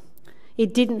did.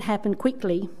 It didn't happen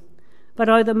quickly, but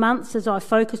over the months as I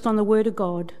focused on the Word of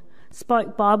God,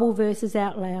 spoke Bible verses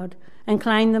out loud and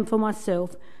claimed them for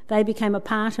myself, they became a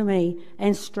part of me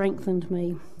and strengthened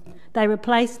me. They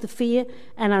replaced the fear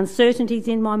and uncertainties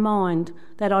in my mind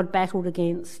that I'd battled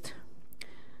against.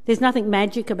 There's nothing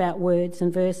magic about words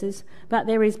and verses, but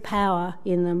there is power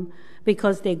in them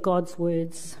because they're God's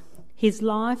words. His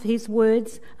life, his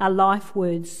words are life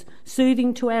words,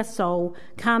 soothing to our soul,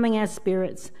 calming our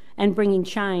spirits, and bringing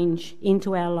change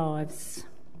into our lives.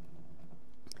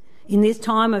 In this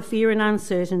time of fear and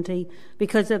uncertainty,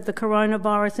 because of the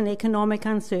coronavirus and economic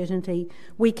uncertainty,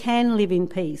 we can live in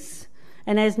peace.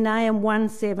 And as Nahum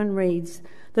 1:7 reads,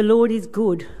 "The Lord is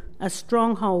good, a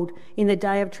stronghold in the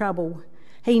day of trouble.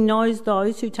 He knows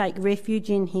those who take refuge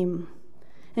in him."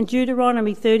 And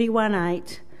Deuteronomy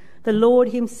 31:8, "The Lord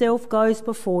himself goes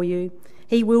before you.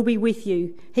 He will be with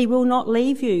you. He will not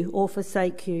leave you or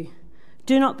forsake you.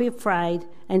 Do not be afraid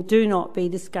and do not be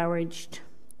discouraged."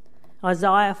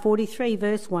 Isaiah 43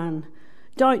 verse 1,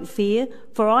 "Don't fear,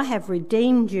 for I have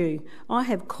redeemed you. I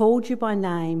have called you by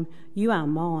name. You are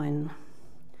mine."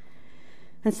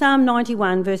 And Psalm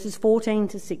 91 verses 14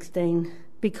 to 16,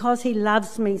 "Because he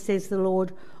loves me, says the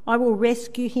Lord, I will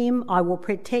rescue him, I will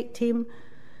protect him,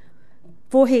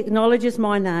 for he acknowledges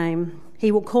my name.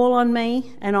 He will call on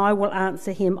me and I will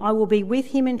answer him. I will be with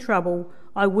him in trouble.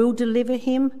 I will deliver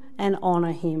him and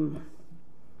honour him."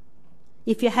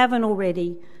 If you haven't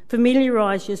already,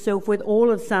 familiarise yourself with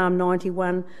all of Psalm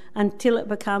 91 until it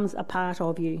becomes a part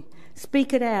of you.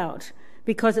 Speak it out,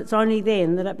 because it's only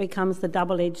then that it becomes the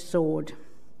double-edged sword.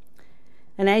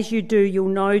 And as you do, you'll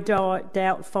no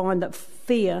doubt find that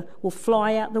fear will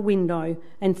fly out the window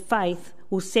and faith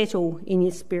will settle in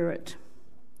your spirit.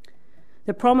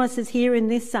 The promises here in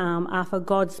this psalm are for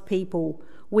God's people.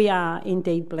 We are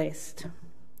indeed blessed.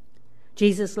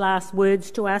 Jesus' last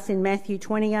words to us in Matthew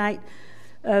 28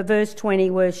 verse 20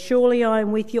 were, "Surely I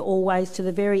am with you always to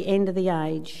the very end of the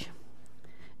age."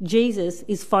 Jesus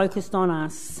is focused on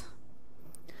us.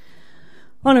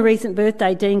 On a recent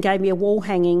birthday, Dean gave me a wall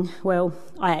hanging. Well,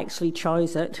 I actually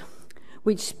chose it,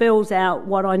 which spells out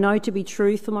what I know to be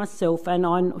true for myself, and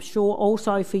I'm sure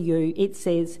also for you. It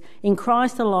says, "In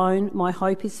Christ alone my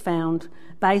hope is found,"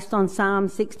 based on Psalm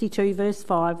 62 verse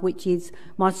 5, which is,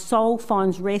 "My soul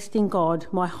finds rest in God,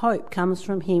 my hope comes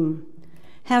from him."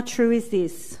 How true is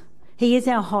this? He is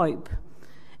our hope.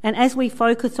 And as we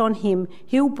focus on him,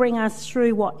 he'll bring us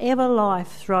through whatever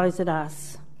life throws at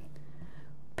us.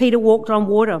 Peter walked on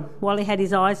water while he had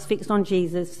his eyes fixed on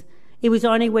Jesus. It was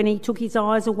only when he took his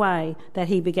eyes away that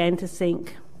he began to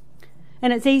sink.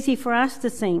 And it's easy for us to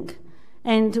sink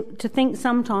and to think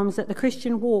sometimes that the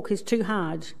Christian walk is too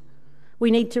hard. We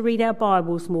need to read our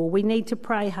Bibles more. We need to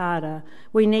pray harder.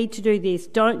 We need to do this.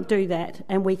 Don't do that,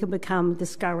 and we can become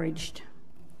discouraged.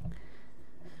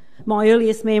 My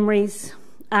earliest memories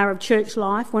are of church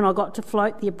life when I got to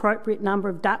float the appropriate number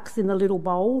of ducks in the little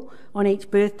bowl on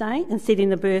each birthday and sit in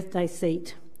the birthday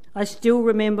seat. I still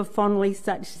remember fondly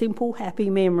such simple, happy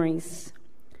memories.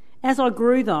 As I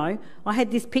grew, though, I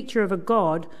had this picture of a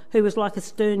God who was like a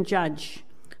stern judge,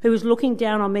 who was looking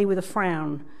down on me with a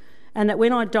frown, and that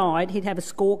when I died, he'd have a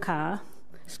scored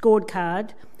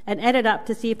card and add it up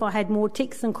to see if I had more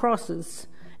ticks than crosses,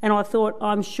 and I thought,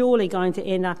 I'm surely going to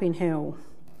end up in hell.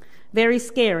 Very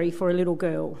scary for a little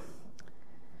girl.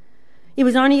 It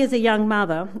was only as a young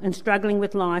mother and struggling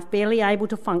with life, barely able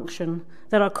to function,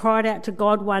 that I cried out to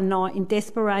God one night in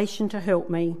desperation to help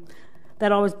me,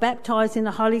 that I was baptised in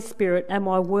the Holy Spirit and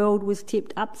my world was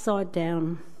tipped upside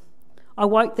down. I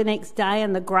woke the next day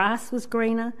and the grass was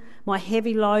greener, my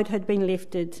heavy load had been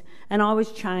lifted and I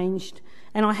was changed.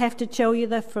 And I have to tell you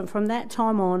that from that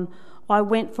time on, I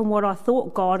went from what I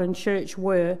thought God and church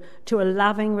were to a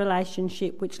loving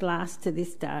relationship which lasts to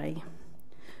this day.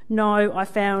 No, I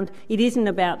found it isn't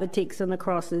about the ticks and the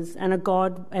crosses and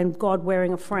God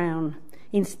wearing a frown.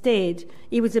 Instead,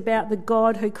 it was about the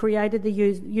God who created the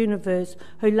universe,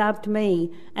 who loved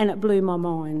me, and it blew my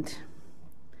mind.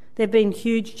 There have been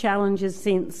huge challenges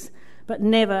since, but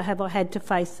never have I had to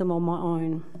face them on my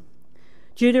own.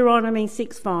 Deuteronomy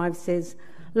 6:5 says,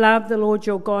 "Love the Lord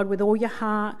your God with all your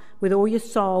heart, with all your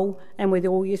soul, and with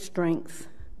all your strength."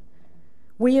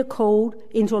 We are called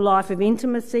into a life of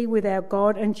intimacy with our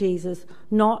God and Jesus,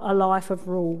 not a life of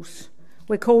rules.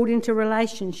 We're called into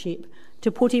relationship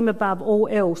to put him above all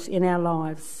else in our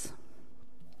lives.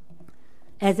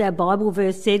 As our Bible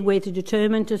verse said, we're to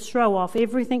determine to throw off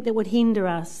everything that would hinder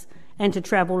us and to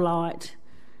travel light.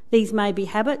 These may be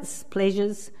habits,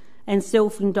 pleasures, and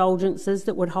self-indulgences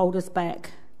that would hold us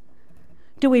back.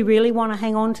 Do we really want to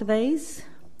hang on to these?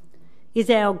 Is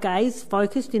our gaze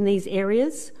focused in these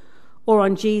areas or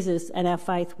on Jesus and our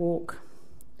faith walk?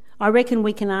 I reckon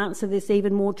we can answer this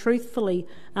even more truthfully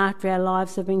after our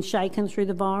lives have been shaken through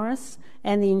the virus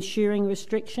and the ensuing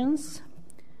restrictions.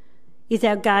 Is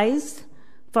our gaze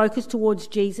focused towards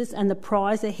Jesus and the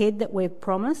prize ahead that we've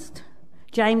promised?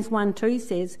 James 1:2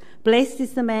 says, "Blessed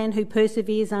is the man who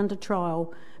perseveres under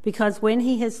trial, because when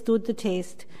he has stood the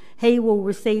test, he will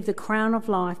receive the crown of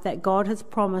life that God has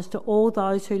promised to all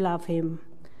those who love him."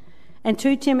 And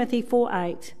 2 Timothy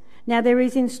 4:8, Now there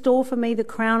is in store for me the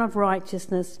crown of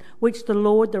righteousness, which the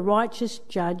Lord, the righteous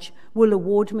judge, will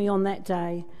award me on that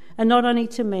day, and not only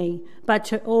to me, but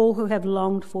to all who have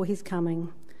longed for his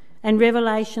coming. And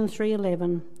Revelation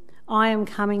 3:11, I am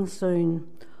coming soon.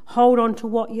 Hold on to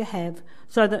what you have,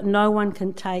 so that no one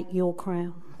can take your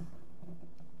crown.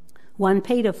 1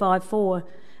 Peter 5:4,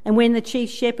 and when the chief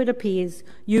shepherd appears,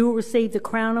 you will receive the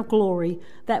crown of glory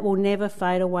that will never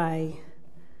fade away.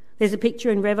 There's a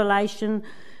picture in Revelation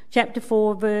chapter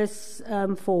 4, verse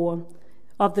 4,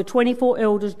 of the 24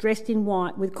 elders dressed in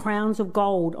white with crowns of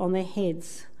gold on their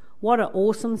heads. What an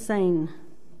awesome scene.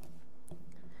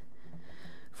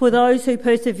 For those who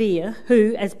persevere,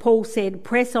 who, as Paul said,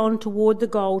 press on toward the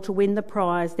goal to win the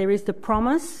prize, there is the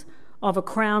promise of a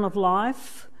crown of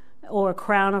life or a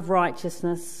crown of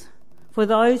righteousness. For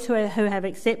those who have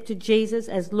accepted Jesus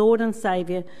as Lord and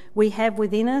Saviour, we have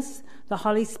within us the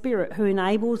Holy Spirit who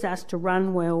enables us to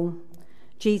run well.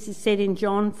 Jesus said in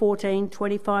John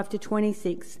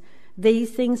 14:25-26,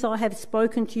 these things I have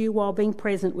spoken to you while being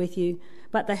present with you,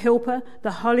 but the Helper,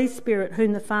 the Holy Spirit,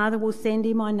 whom the Father will send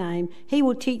in my name, he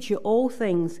will teach you all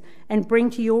things and bring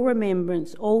to your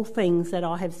remembrance all things that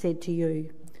I have said to you.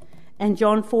 And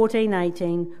John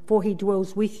 14:18, for he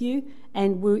dwells with you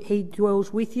and will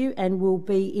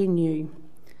be in you.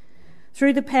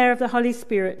 Through the power of the Holy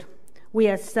Spirit, we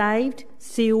are saved,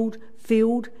 sealed,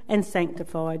 filled and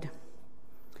sanctified.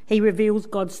 He reveals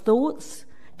God's thoughts,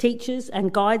 teaches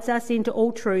and guides us into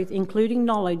all truth, including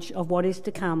knowledge of what is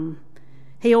to come.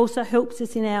 He also helps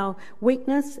us in our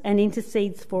weakness and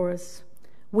intercedes for us.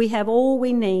 We have all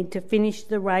we need to finish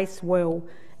the race well,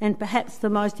 and perhaps the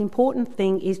most important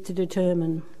thing is to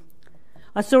determine.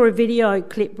 I saw a video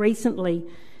clip recently,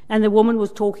 and the woman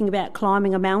was talking about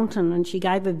climbing a mountain, and she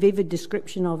gave a vivid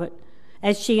description of it.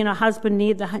 As she and her husband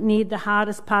neared the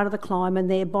hardest part of the climb and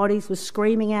their bodies were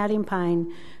screaming out in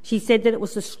pain, she said that it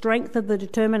was the strength of the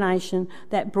determination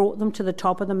that brought them to the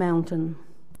top of the mountain.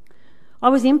 I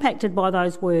was impacted by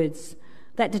those words.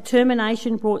 That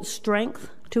determination brought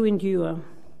strength to endure.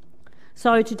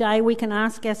 So today we can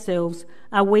ask ourselves,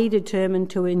 are we determined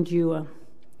to endure?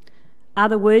 Are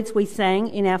the words we sang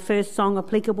in our first song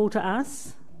applicable to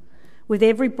us? With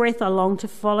every breath I long to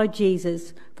follow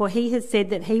Jesus, for he has said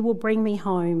that he will bring me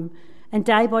home, and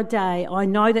day by day I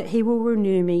know that he will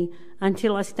renew me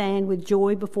until I stand with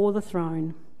joy before the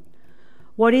throne.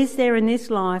 What is there in this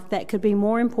life that could be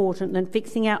more important than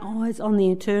fixing our eyes on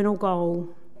the eternal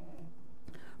goal?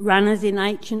 Runners in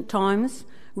ancient times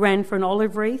ran for an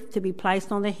olive wreath to be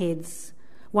placed on their heads,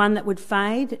 one that would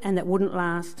fade and that wouldn't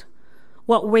last.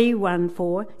 What we run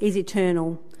for is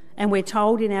eternal, and we're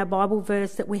told in our Bible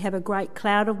verse that we have a great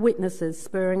cloud of witnesses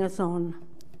spurring us on.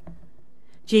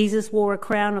 Jesus wore a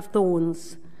crown of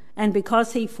thorns, and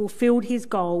because he fulfilled his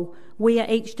goal, we are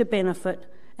each to benefit,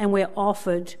 and we're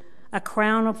offered a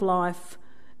crown of life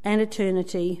and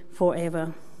eternity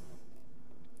forever.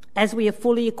 As we are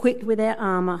fully equipped with our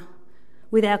armour,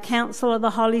 with our counsel of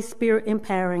the Holy Spirit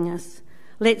empowering us,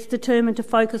 let's determine to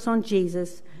focus on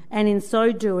Jesus, and in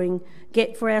so doing,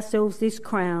 get for ourselves this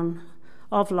crown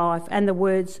of life and the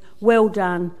words, well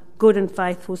done, good and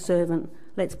faithful servant.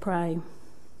 Let's pray.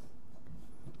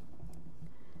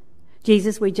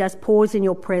 Jesus, we just pause in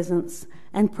your presence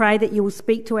and pray that you will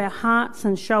speak to our hearts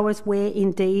and show us where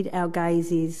indeed our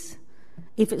gaze is.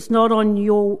 If it's not on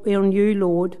you,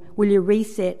 Lord, will you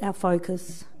reset our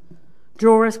focus?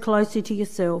 Draw us closer to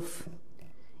yourself.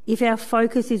 If our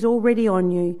focus is already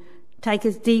on you, take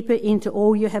us deeper into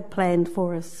all you have planned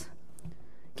for us.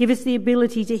 Give us the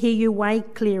ability to hear you way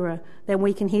clearer than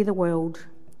we can hear the world.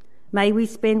 May we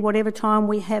spend whatever time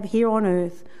we have here on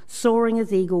earth soaring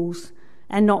as eagles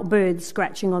and not birds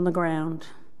scratching on the ground.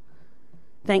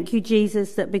 Thank you,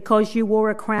 Jesus, that because you wore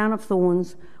a crown of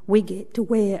thorns, we get to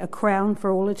wear a crown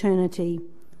for all eternity.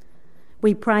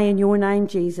 We pray in your name,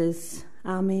 Jesus.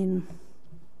 Amen.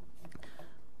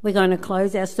 We're going to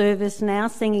close our service now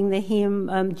singing the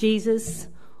hymn, Jesus,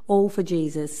 All for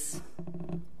Jesus.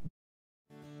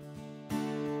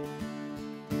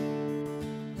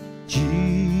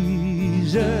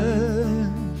 Jesus,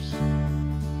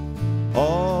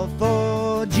 all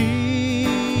for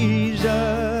Jesus,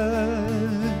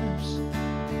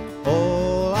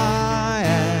 all I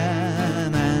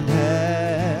am and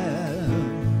have,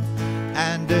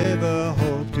 and ever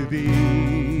hope to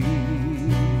be.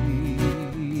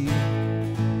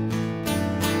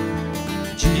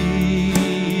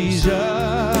 Jesus,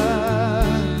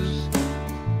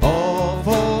 all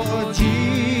for Jesus.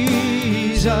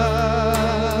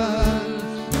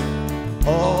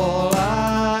 All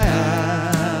I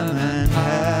am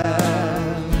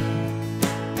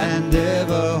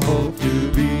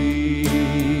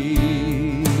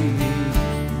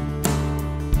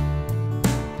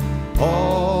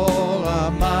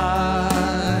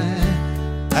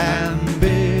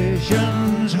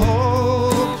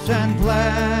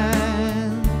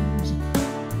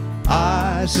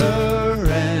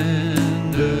surrender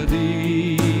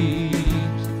these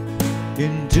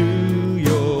into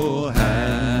your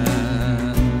hands.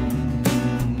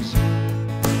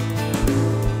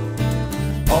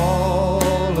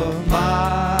 All of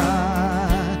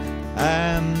my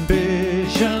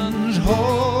ambitions,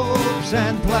 hopes,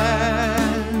 and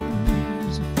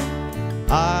plans,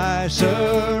 I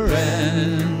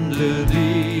surrender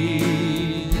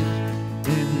these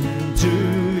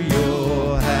into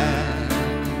your hands.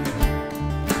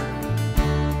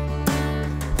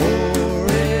 For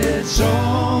it's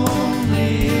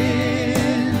only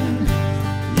in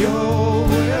your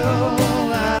will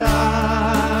that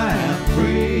I am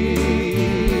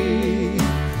free.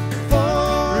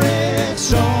 For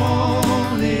it's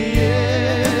only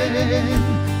in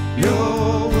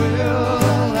your will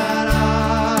that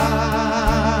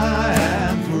I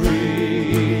am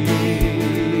free.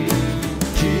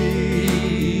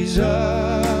 Jesus,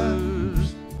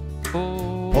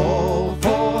 all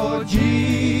for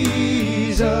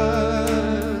Jesus,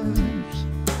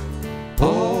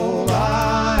 all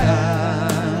I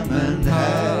am and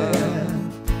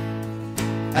have,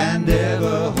 and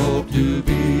ever hope to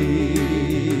be.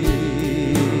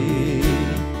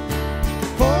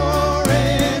 For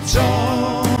it's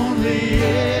only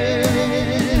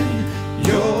in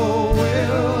your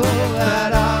will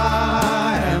that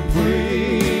I am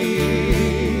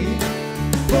free.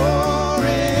 For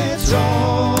it's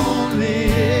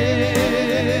only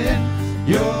in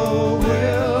your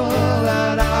will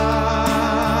that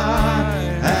I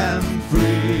am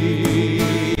free.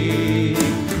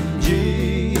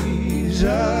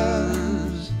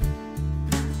 Jesus,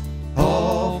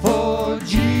 all for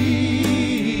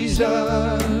Jesus,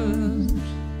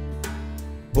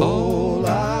 all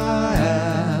I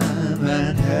am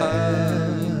and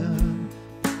have,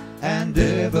 and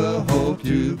ever hope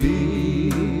to be.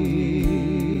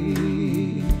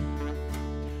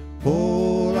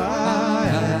 All I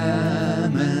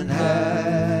am and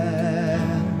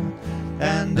have,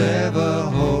 and ever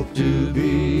hope to be.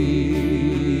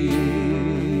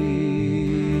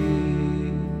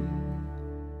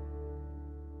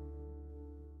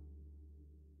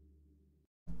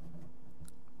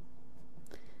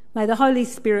 May the Holy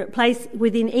Spirit place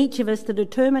within each of us the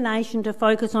determination to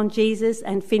focus on Jesus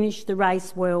and finish the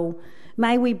race well.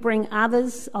 May we bring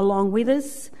others along with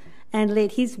us and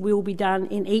let his will be done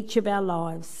in each of our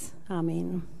lives.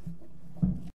 Amen.